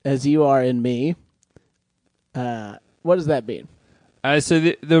 as you are in me. What does that mean? So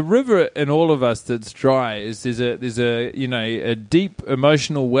the river in all of us that's dry is there's a deep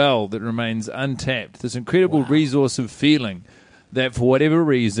emotional well that remains untapped. This incredible resource of feeling that for whatever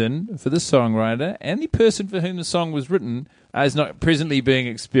reason, for the songwriter and the person for whom the song was written, is not presently being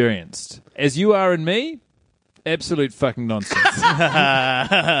experienced. As you are in me, absolute fucking nonsense.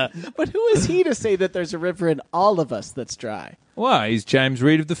 But who is he to say that there's a river in all of us that's dry? Why? He's James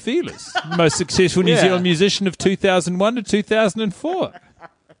Reid of the Feelers, most successful New Yeah. Zealand musician of 2001 to 2004.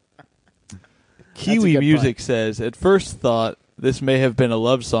 Kiwi good Music says, at first thought this may have been a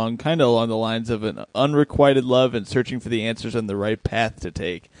love song, kind of along the lines of an unrequited love and searching for the answers and the right path to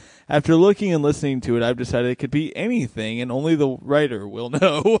take. After looking and listening to it, I've decided it could be anything, and only the writer will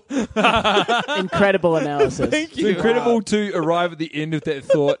know. Incredible analysis. Thank It's you. incredible to arrive at the end of that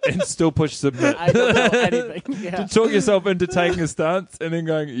thought and still push submit. I don't know anything. Yeah. To talk yourself into taking a stance and then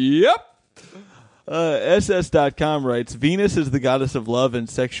going, yep. SS.com writes, Venus is the goddess of love and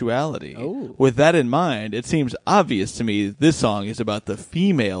sexuality. Oh. With that in mind, it seems obvious to me this song is about the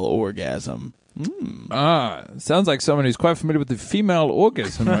female orgasm. Sounds like someone who's quite familiar with the female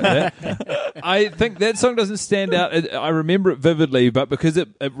orgasm right there. I think that song doesn't stand out. I remember it vividly, but because it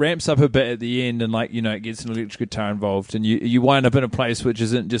ramps up a bit at the end and, like, you know, it gets an electric guitar involved and you wind up in a place which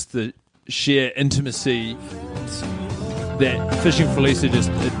isn't just the sheer intimacy that Fishing for Lisa just,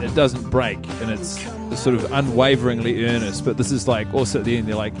 it doesn't break and it's sort of unwaveringly earnest. But this is like, also at the end,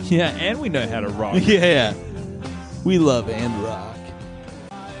 they're like, yeah, and we know how to rock. Yeah. We love and rock.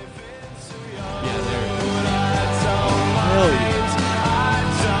 Hell yeah.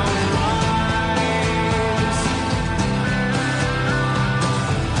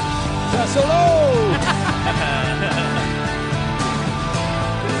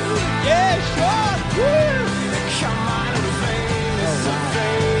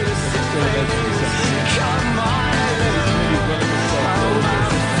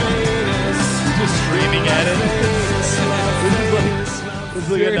 Just screaming at it. This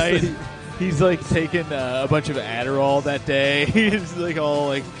is like a night. He's like taking a bunch of Adderall that day. He's like all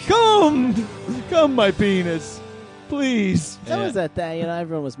like, come, my penis, please. That was that thing, you know,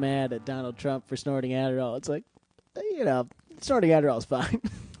 everyone was mad at Donald Trump for snorting Adderall. It's like, you know, snorting Adderall is fine.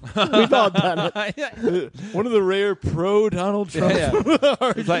 We've all done it. One of the rare pro Donald Trump.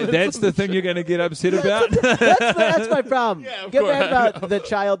 It's like, that's the thing you're going to get upset about? That's my problem. Yeah, of get course. mad about the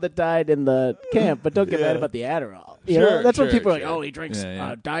child that died in the camp, but don't get mad about the Adderall. You Sure, know? That's when sure, people are like, sure. oh, he drinks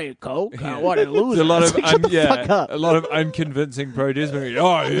Yeah. Diet Coke. What a loser. There's a lot It's of like, shut the fuck up. a lot of unconvincing protest.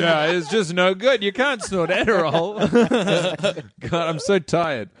 Oh yeah, it's just no good. You can't snort Adderall. God, I'm so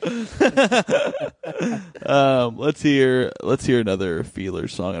tired. Let's hear another Feeler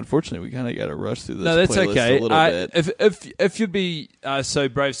song. Unfortunately, we kind of got to rush through this. No, that's playlist okay. A little bit. If you'd be so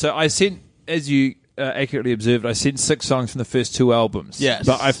brave, so I sent, as you accurately observed, I sent 6 songs from the first 2 albums. Yes.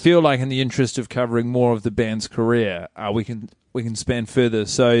 But I feel like in the interest of covering more of the band's career, we can span further.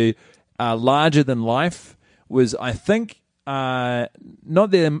 So, Larger Than Life was, I think, not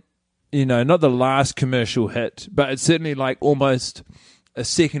the last commercial hit, but it's certainly like almost a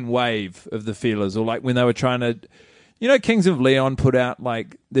second wave of the Feelers, or like when they were trying to, you know, Kings of Leon put out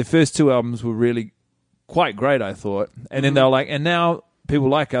like their first 2 albums were really quite great, I thought, and then they were like, and now people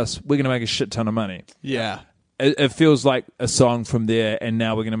like us, we're going to make a shit ton of money. Yeah. It feels like a song from there, and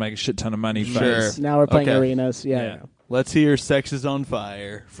now we're going to make a shit ton of money. Sure. phase. Now we're playing Okay. arenas. Yeah. Yeah. Let's hear "Sex Is on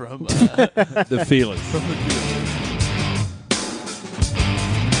Fire" from. The Feelers.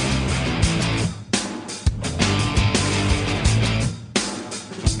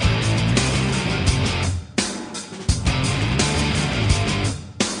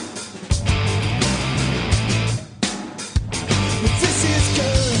 This is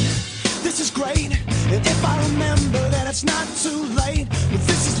good, this is great. And if I remember that it's not too late.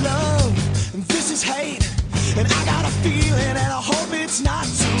 This is love, and this is hate. And I got a feeling, and I hope it's not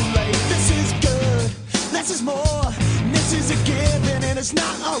too late. This is good, less is more. And this is a given, and it's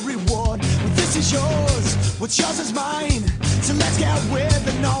not a reward. This is yours, what's yours is mine. So let's get with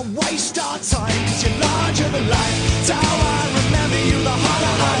it, not waste our time. Cause you're larger than life. It's how I remember you, the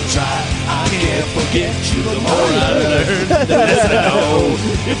harder I try. I can't forget you, the more I learn. The less I know.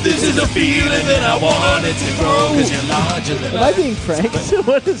 If this is a feeling, then I want it to grow. Cause you're larger than Am I life. being pranked?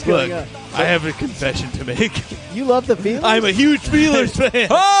 What is Look, going on? I have a confession to make. You love the Feelers? I'm a huge Feelers fan.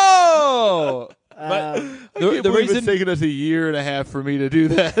 Oh! But I can't the believe reason it's taken us a year and a half for me to do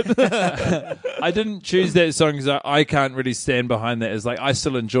that. I didn't choose that song because I can't really stand behind that. It's like, I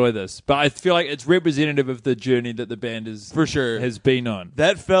still enjoy this, but I feel like it's representative of the journey that the band For sure. has been on.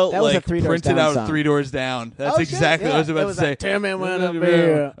 That felt That was a like Three Doors printed Down out song. 3 Doors Down. That's Oh, shit, exactly what I was yeah. about It to was say. like, tell me when I'm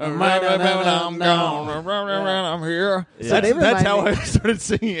here. I'm here. So they That's how remind I started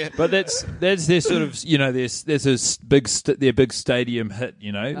singing it. But that's their sort of, you know, there's their big stadium hit,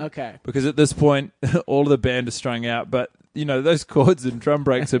 you know. Okay. Because at this point, all of the band is strung out, but you know those chords and drum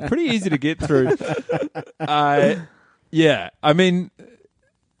breaks are pretty easy to get through. Yeah, I mean,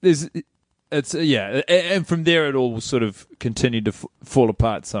 and from there it all sort of continued to fall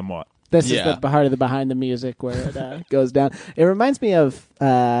apart somewhat. This Yeah. is the part of the behind the music where it goes down. It reminds me of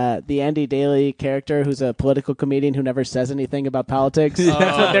the Andy Daly character, who's a political comedian who never says anything about politics.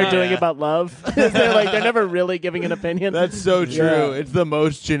 That's what they're doing about love. they're never really giving an opinion. That's so true. Yeah. It's the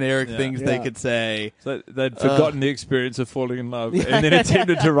most generic things they Yeah. could say. So they'd forgotten the experience of falling in love and then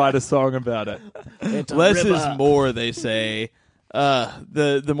attempted to write a song about it. It's a Less river. is more, they say.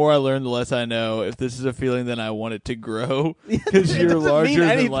 The more I learn, the less I know. If this is a feeling, then I want it to grow because It you're doesn't mean larger than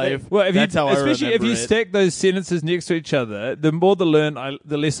anything. life. Well, That's how I especially if remember you it. stack those sentences next to each other, the more the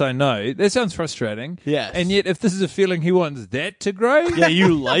less I know. That sounds frustrating. Yes. And yet, if this is a feeling he wants that to grow, Yeah,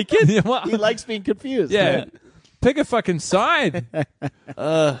 you like it? yeah, well, He likes being confused. yeah, pick a fucking side.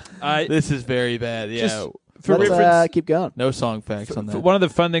 This is very bad. Yeah. Just for Let's reference, keep going. No song facts on that. one of the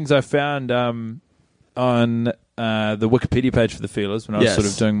fun things I found on the Wikipedia page for the Feelers when I was Yes. sort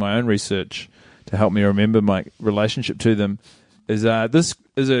of doing my own research to help me remember my relationship to them is this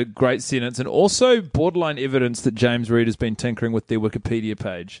is a great sentence and also borderline evidence that James Reed has been tinkering with their Wikipedia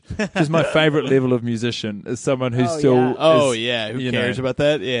page. Which is my favourite level of musician, is someone who Oh, still yeah. Oh is, yeah, who you cares know, about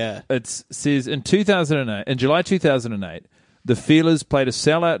that? Yeah. It says in July 2008, the Feelers played a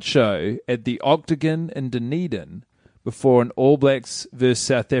sellout show at the Octagon in Dunedin before an All Blacks versus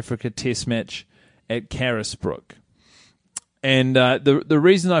South Africa Test match at Carisbrook. And the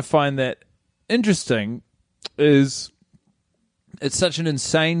reason I find that interesting is it's such an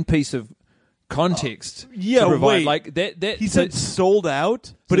insane piece of context Yeah, to provide. wait. Like that He said sold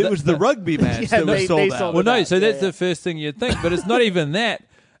out, but it was the rugby match that was they sold sold out. well, no, out. so that's Yeah. the first thing you'd think, but it's not even that.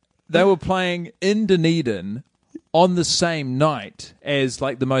 They were playing in Dunedin on the same night as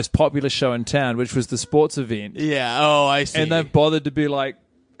like the most popular show in town, which was the sports event, Yeah. Oh, I see. and they've bothered to be like,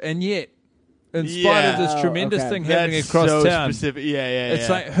 and yet, in spite of this Yeah. tremendous Okay. thing happening That's across so town, specific. Yeah, yeah. it's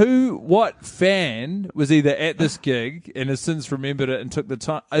yeah. like what fan was either at this gig and has since remembered it and took the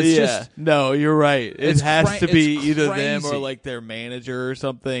time? It's yeah. just. No, you're right. It It's has to be it's either them or crazy. like their manager or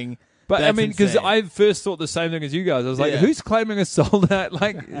something. But That's I mean, because insane. I first thought the same thing as you guys. I was like, Yeah. who's claiming a sold out?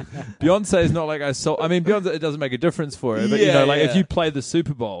 Like, Beyonce is not like I sold. I mean, Beyonce, it doesn't make a difference for her. But, you Yeah, know, like yeah. if you play the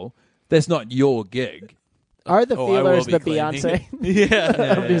Super Bowl, that's not your gig. Are the Oh, I will Feelers be the claiming Beyonce it.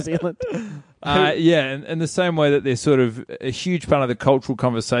 Yeah. of New Zealand? Yeah, in the same way that they're sort of a huge part of the cultural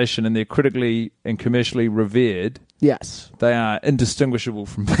conversation and they're critically and commercially revered, Yes. they are indistinguishable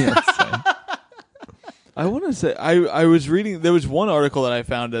from Beyonce. I want to say I was reading. There was one article that I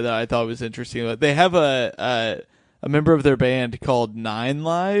found that I thought was interesting. They have a member of their band called Nine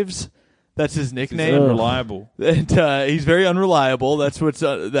Lives. That's his He's nickname. unreliable. And he's very unreliable. That's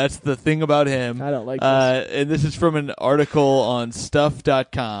that's the thing about him. I don't like this. And this is from an article on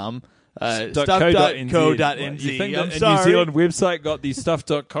stuff.com. Stuff.co.nz. You think I'm that a sorry. New Zealand website got the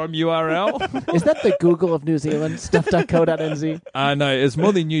stuff.com URL? Is that the Google of New Zealand? Stuff.co.nz? No, it's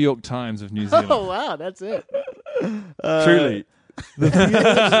more the New York Times of New Zealand. Oh, wow. That's it. Truly.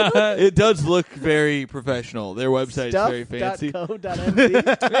 It does look very professional. Their website's very fancy.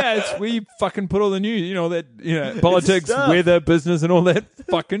 Stuff.co.nz? Yeah, it's where you fucking put all the news, politics, stuff. weather, business, and all that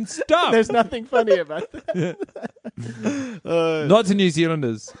fucking stuff. There's nothing funny about that. Not to New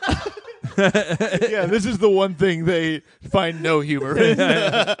Zealanders. Yeah, this is the one thing they find no humor in.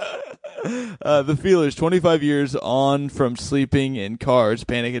 The Feelers, 25 years on from sleeping in cars,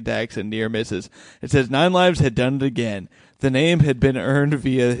 panic attacks, and near misses. It says Nine Lives had done it again. The name had been earned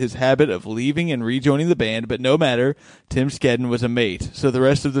via his habit of leaving and rejoining the band, but no matter, Tim Skedden was a mate, so the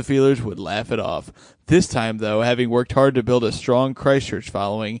rest of the Feelers would laugh it off. This time, though, having worked hard to build a strong Christchurch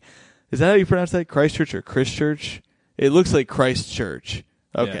following, is that how you pronounce that? Christchurch or Christchurch? It looks like Christchurch.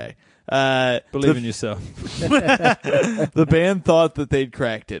 Okay. Believe in yourself. The band thought that they'd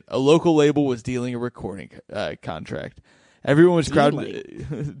cracked it. A local label was dealing a recording contract. Everyone was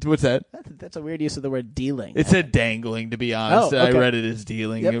crowded. What's that? That's a weird use of the word dealing. It said dangling, to be honest. Oh, I okay. read it as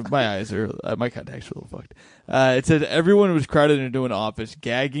dealing. Yep. My eyes are, my contacts are a little fucked. It said everyone was crowded into an office,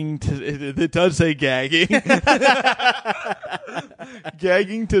 gagging to, it does say gagging.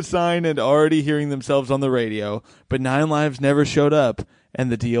 Gagging to sign and already hearing themselves on the radio, but Nine Lives never showed up,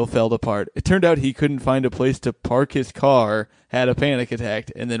 and the deal fell apart. It turned out he couldn't find a place to park his car, had a panic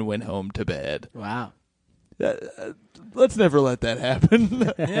attack, and then went home to bed. Wow. Let's never let that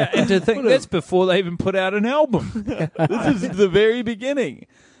happen. Yeah, and to think that's before they even put out an album. This is the very beginning.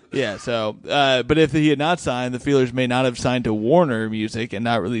 Yeah, so, but if he had not signed, the Feelers may not have signed to Warner Music and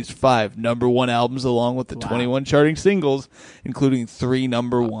not released 5 #1 albums along with the 21 charting singles, including 3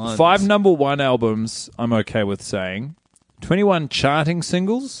 #1s. 5 #1 albums, I'm okay with saying. 21 charting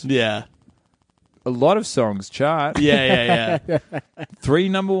singles. Yeah. A lot of songs chart. Yeah. 3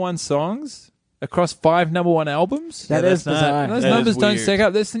 #1 songs. across 5 number one albums. That is bizarre. And those That is numbers don't weird. stack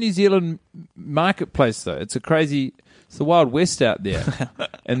up. That's the New Zealand marketplace, though. It's the Wild West out there,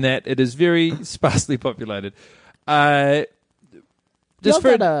 and that it is very sparsely populated. Y'all Just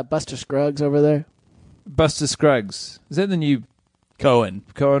for got Buster Scruggs over there. Buster Scruggs, is that the new Cohen.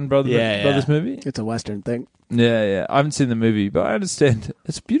 Coen brothers Yeah. movie? It's a Western thing. Yeah. I haven't seen the movie, but I understand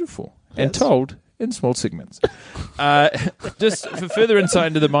it's beautiful and told in small segments. Just for further insight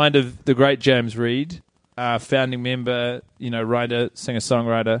into the mind of the great James Reed, founding member, writer,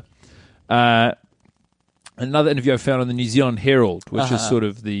 singer-songwriter. Another interview I found on the New Zealand Herald, which is sort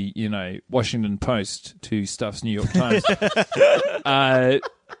of the, Washington Post to Stuff's New York Times.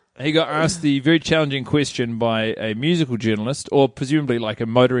 He got asked the very challenging question by a musical journalist, or presumably like a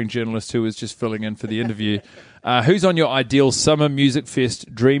motoring journalist who was just filling in for the interview. Who's on your ideal Summer Music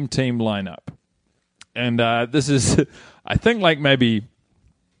Fest dream team lineup? And this is, I think, like maybe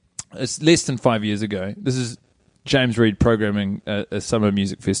it's less than 5 years ago. This is James Reed programming a summer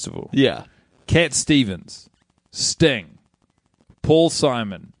music festival. Yeah. Cat Stevens, Sting, Paul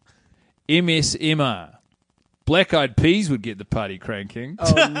Simon, MSMR, Black Eyed Peas would get the party cranking.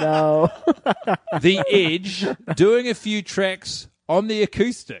 Oh, no. The Edge doing a few tracks on the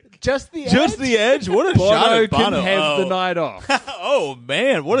acoustic. Just the Just the Edge? What a shot Bono at Bono. can have oh. the night off. Oh,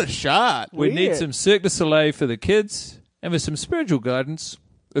 man. What a shot. We need Weird. some Cirque du Soleil for the kids, and with some spiritual guidance,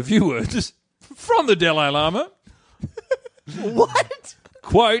 a few words from the Dalai Lama. What?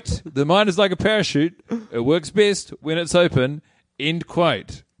 Quote, the mind is like a parachute. It works best when it's open. End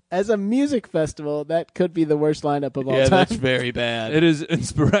quote. As a music festival, that could be the worst lineup of all Yeah, time. that's very bad. It is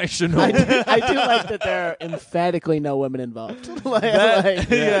inspirational. I do like that there are emphatically no women involved. Yeah,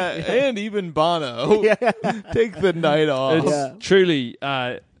 and even Bono. Take the night off. It's Yeah. truly,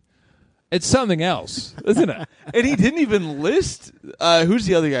 it's something else, isn't it? And he didn't even list who's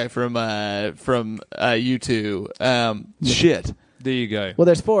the other guy from U2. Shit. There you go. Well,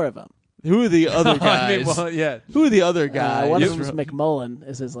 there's 4 of them. Who are the other I guys? mean, well, yeah. Who are the other guys? One of them's McMullen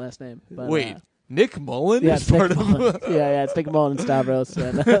is his last name. But, Wait, Nick Mullen yeah, is it's Nick part of Mullen. Yeah, it's Nick Mullen and Stavros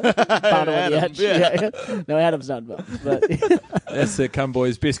and Bono and the Adam, Edge. yeah. No, Adam's not involved. But That's the Cum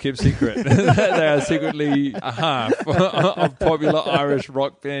Boys' best kept secret. They are secretly a half of popular Irish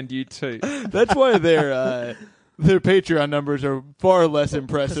rock band U2. That's why their Patreon numbers are far less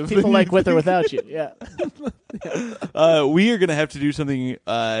impressive. people than like With or Without You. Yeah. We are going to have to do something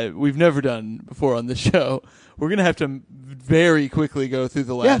we've never done before on the show. We're going to have to very quickly go through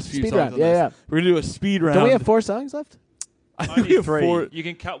the last few speed songs. round. on Yeah, this. We're going to do a speed round. Don't we have 4 songs left? I think we have 4. You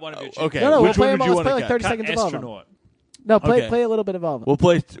can cut one of your Okay, No, we'll which play one them would all. you Let's want play to like 30 cut? seconds of all of them. Astronaut. No, play Okay. a little bit of all of them.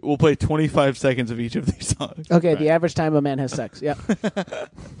 We'll play 25 seconds of each of these songs. Okay, the average time a man has sex. Yeah.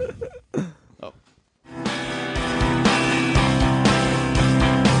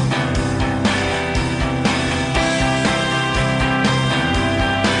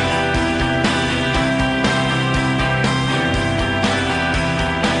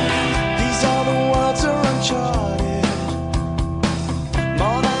 These are the worlds are uncharted.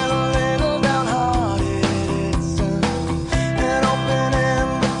 More than a little downhearted. It's an open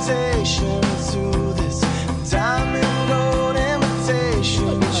invitation to this diamond gold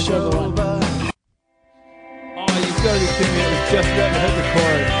invitation show. But Oh, you've got to be kidding me. It was just about to hit the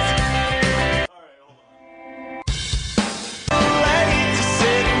chorus. ready to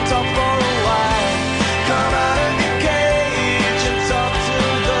sit and talk for a while. Come out of your cage and talk to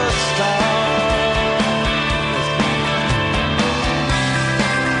the stars.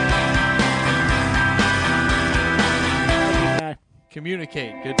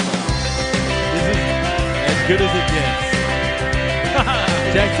 Communicate. Good song. This is as good as it gets.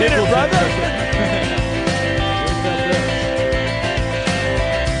 Jack Nicholson.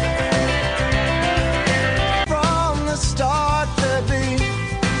 From the start there'd be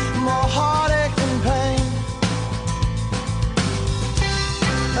more heartache than pain.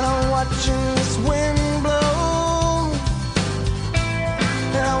 And I'm watching this wind blow.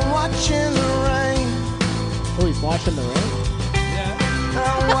 And I'm watching the rain. Oh, he's watching the rain. And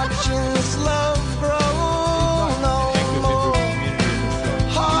I'm watching this love grow. No more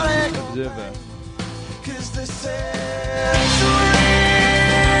heartache. Observer. 'Cause this is real.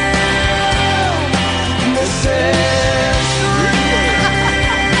 This is real.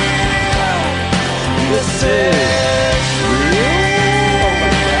 This is real.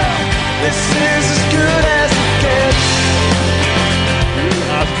 This is as good as it gets.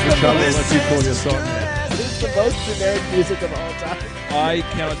 Ask for trouble This unless you call is your as song. good as It's the most generic music of all time. I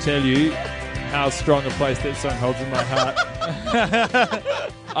cannot tell you how strong a place that song holds in my heart.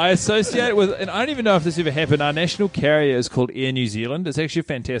 I associate it with, and I don't even know if this ever happened, our national carrier is called Air New Zealand. It's actually a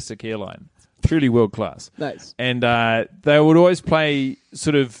fantastic airline. truly world class. Nice. And they would always play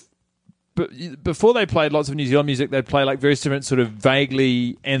sort of. But before they played lots of New Zealand music, they'd play like very different sort of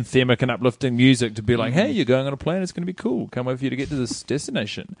vaguely anthemic and uplifting music to be like, hey, you're going on a plane, it's going to be cool. Can't wait for you to get to this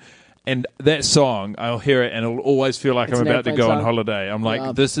destination. And that song, I'll hear it and it'll always feel like It's I'm an about to airplane go on song? holiday. I'm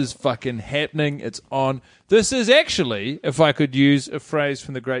like, this is fucking happening. It's on. This is actually, if I could use a phrase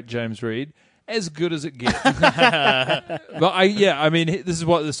from the great James Reed, as good as it gets. But I mean, this is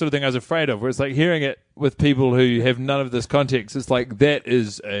what the sort of thing I was afraid of, where it's like hearing it with people who have none of this context. It's like, that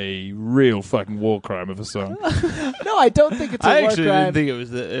is a real fucking war crime of a song. No, I don't think it's a I war actually crime. didn't think it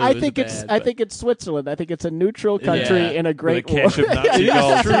was. I think it's Switzerland. I think it's a neutral country in a great With a war. cache of Nazi It's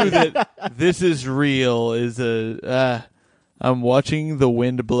gold. true that this is real. Is a. I'm watching the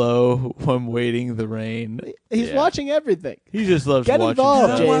wind blow. I'm waiting the rain. He's watching everything. He just loves Get watching involved,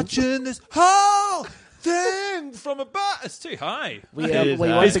 stuff. James. Watching this whole thing from above. It's too high. We It is high.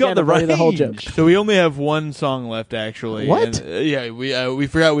 once He's again got the avoided the whole range. joke. So we only have one song left, actually. What? And, we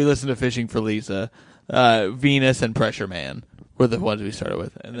forgot we listened to "Fishing for Lisa," Venus, and "Pressure Man" were the ones we started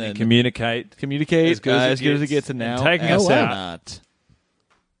with, and then Communicate. communicate As good as it as it gets, gets, and and now taking as us out. not.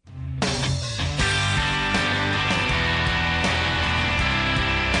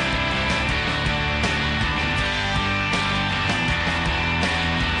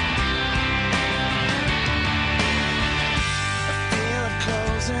 feel it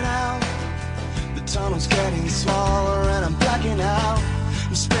closing out. The tunnel's getting smaller and I'm blacking out.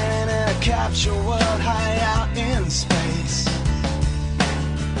 I'm spinning in a capsule world high out in space.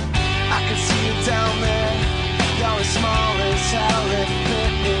 I can see you down there. You're as small as hell if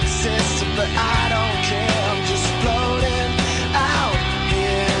it exists, but I don't care. I'm just floating out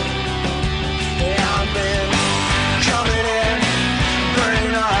here. Yeah, I've been coming in,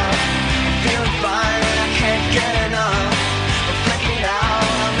 burning up. I'm feeling fine and I can't get enough. I'm freaking out,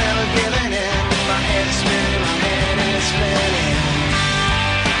 I'm never giving in. My head is spinning, my head is spinning.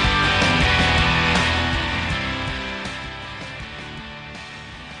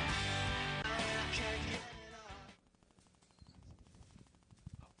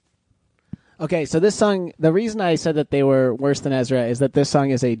 Okay, so this song, the reason I said that they were worse than Ezra is that this song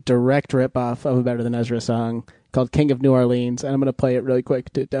is a direct ripoff of a Better Than Ezra song called King of New Orleans, and I'm going to play it really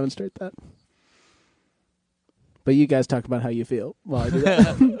quick to demonstrate that. But you guys talk about how you feel while I do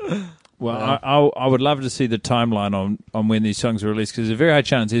that. Well, I would love to see the timeline on when these songs were released, because there's a very high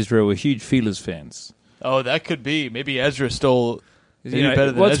chance Israel were huge Feelers fans. Oh, that could be. Maybe Ezra stole. Maybe You know,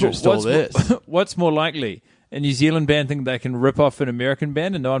 better than Ezra stole this. What's more likely? A New Zealand band think they can rip off an American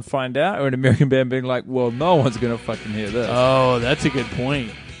band and no one find out, or an American band being like, well, no one's going to fucking hear this. Oh, that's a good point.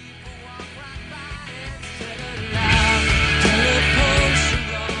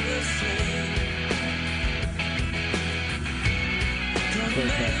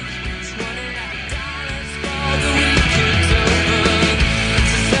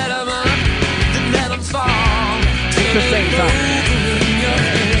 It's the same song.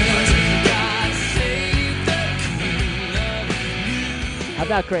 I'm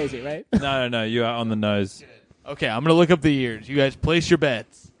not crazy, right? No, you are on the nose. Okay, I'm going to look up the years. You guys place your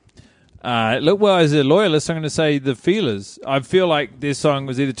bets. Look, well, as a loyalist, I'm going to say the Feelers. I feel like this song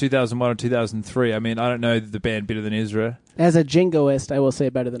was either 2001 or 2003. I mean, I don't know the band better than Ezra. As a jingoist, I will say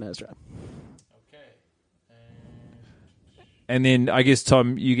Better Than Ezra. And then I guess,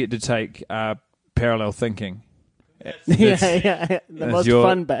 Tom, you get to take Parallel Thinking. Yeah. The most your-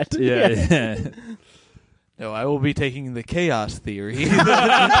 fun bet. Yeah. No, I will be taking the chaos theory.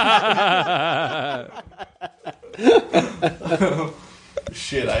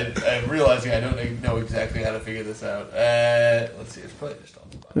 Shit, I'm realizing I don't know exactly how to figure this out. Let's see, it's probably just on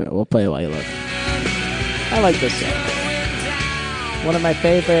the bottom. Yeah, we'll play it while you look. I like this song. One of my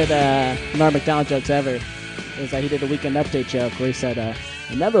favorite Norm Macdonald jokes ever is that he did a Weekend Update joke where he said,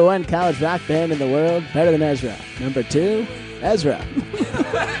 the number one college rock band in the world, Better Than Ezra. Number two, Ezra.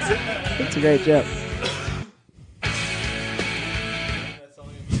 It's a great joke.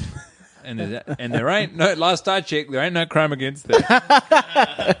 And there ain't no, last I checked, there ain't no crime against that.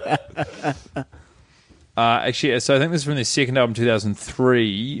 Actually, so I think this is from their second album,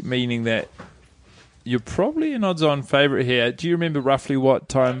 2003, meaning that you're probably an odds-on favorite here. Do you remember roughly what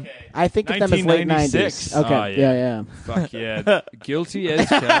time? I think of them as late 1996. 90s. Okay, Oh, yeah. yeah. Fuck yeah. Guilty as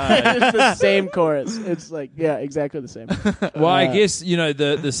charged. It's the same chorus. It's like, yeah, exactly the same. Well, I guess, you know,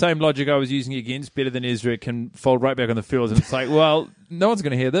 the same logic I was using against Better Than Ezra can fold right back on the fields. And it's like, well, no one's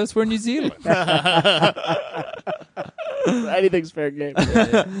going to hear this. We're in New Zealand. Anything's fair game.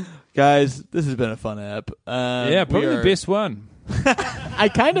 Guys, this has been a fun app. Yeah, probably the best one. I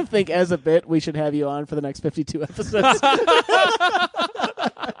kind of think as a bit we should have you on for the next 52 episodes.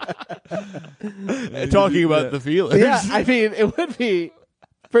 talking about the Feelers. Yeah, I mean, it would be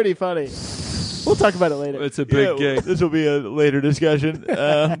pretty funny. We'll talk about it later. It's a big gig. This will be a later discussion.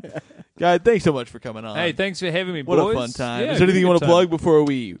 Guy, thanks so much for coming on. Hey, thanks for having me, What boys. a fun time. Yeah, Is there anything you want to good plug before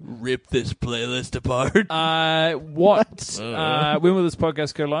we rip this playlist apart? What? When will this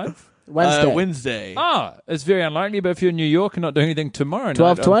podcast go live? Wednesday. Wednesday. It's very unlikely, but if you're in New York and not doing anything tomorrow night,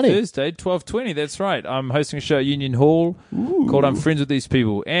 12:20. on Thursday, 12:20, that's right. I'm hosting a show at Union Hall called I'm Friends with These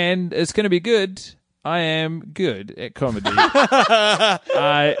People, and it's going to be good. I am good at comedy.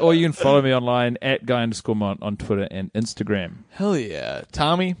 Or you can follow me online at Guy_Mont on Twitter and Instagram. Hell yeah.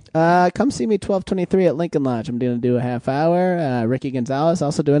 Tommy? Come see me 12:23 at Lincoln Lodge. I'm going to do a half hour. Ricky Gonzalez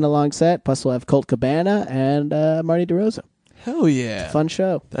also doing a long set. Plus we'll have Colt Cabana and Marty DeRosa. Hell yeah. Fun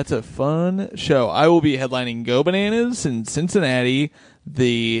show. That's a fun show. I will be headlining Go Bananas in Cincinnati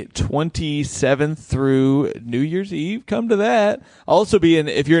the 27th through New Year's Eve. Come to that. I'll also be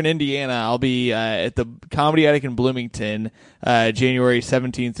if you're in Indiana, I'll be at the Comedy Attic in Bloomington January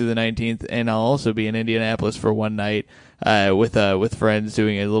 17th through the 19th, and I'll also be in Indianapolis for one night with friends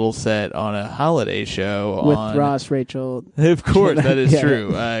doing a little set on a holiday show With on Ross, Rachel. Of course, that is Yeah.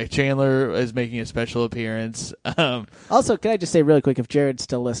 true. Chandler is making a special appearance. Also, can I just say really quick, if Jared's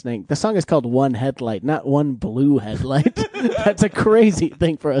still listening, the song is called One Headlight, not One Blue Headlight. That's a crazy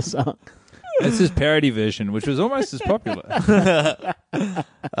thing for a song. That's his parody version, which was almost as popular.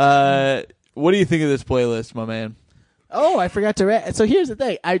 What do you think of this playlist, my man? Oh, I forgot to. So here's the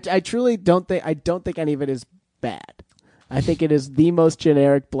thing. I truly don't think any of it is bad. I think it is the most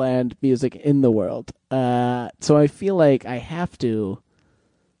generic bland music in the world. So I feel like I have to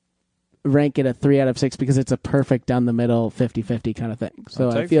rank it a 3 out of 6 because it's a perfect down the middle 50-50 kind of thing. So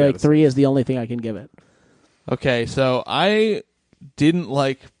I'll I take feel 3 like out of 3 is the only thing I can give it. Okay, so I didn't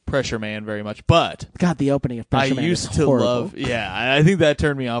like Pressure Man very much, but God, the opening of Pressure Man used is to horrible. love. Yeah, I think that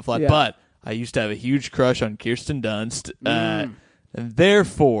turned me off a lot. Yeah. But I used to have a huge crush on Kirsten Dunst, and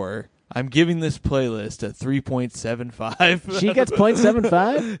therefore I'm giving this playlist a 3.75. She gets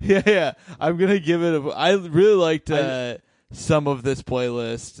 0.75? Yeah. I'm gonna give it. I really liked some of this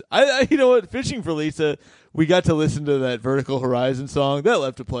playlist. I you know what? Fishing for Lisa. We got to listen to that Vertical Horizon song. That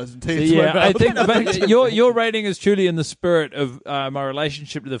left a pleasant taste in my Yeah, mouth. I think but your rating is truly in the spirit of my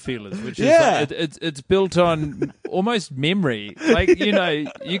relationship to the Feelers, which is like, it's built on almost memory. Like, you know,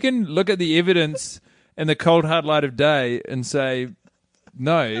 you can look at the evidence in the cold hard light of day and say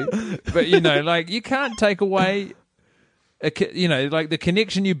no, but you know, like you can't take away. You know, like the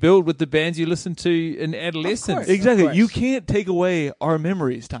connection you build with the bands you listen to in adolescence. Exactly. course. You can't take away our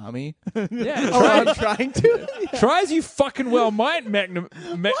memories, Tommy. Yeah, I'm trying to. try as you fucking well might, Why am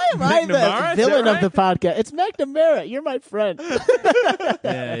I the McNamara. villain of the podcast? It's McNamara. You're my friend.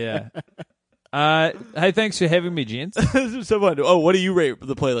 Yeah. Hey, thanks for having me, gents. This is so fun. Oh, what do you rate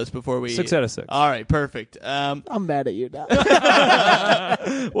the playlist before we? 6 out of 6. All right, perfect. I'm mad at you now.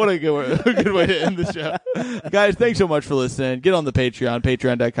 What a good way to end the show. Guys, thanks so much for listening. Get on the Patreon,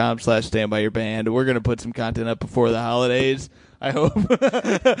 patreon.com/standbyyourband. We're going to put some content up before the holidays. I hope.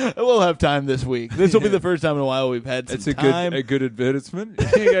 We'll have time this week. This will be the first time in a while we've had some It's a time. good advertisement.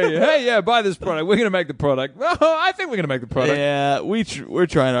 You go, hey, yeah, buy this product. We're going to make the product. Oh, I think we're going to make the product. Yeah, we're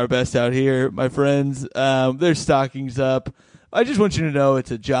trying our best out here, my friends. There's stockings up. I just want you to know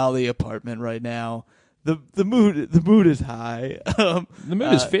it's a jolly apartment right now. The mood is high. The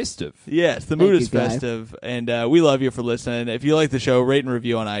mood is festive. Yes, the mood Thank is you, Guy. festive, and we love you for listening. If you like the show, rate and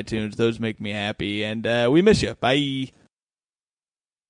review on iTunes. Those make me happy, and we miss you. Bye.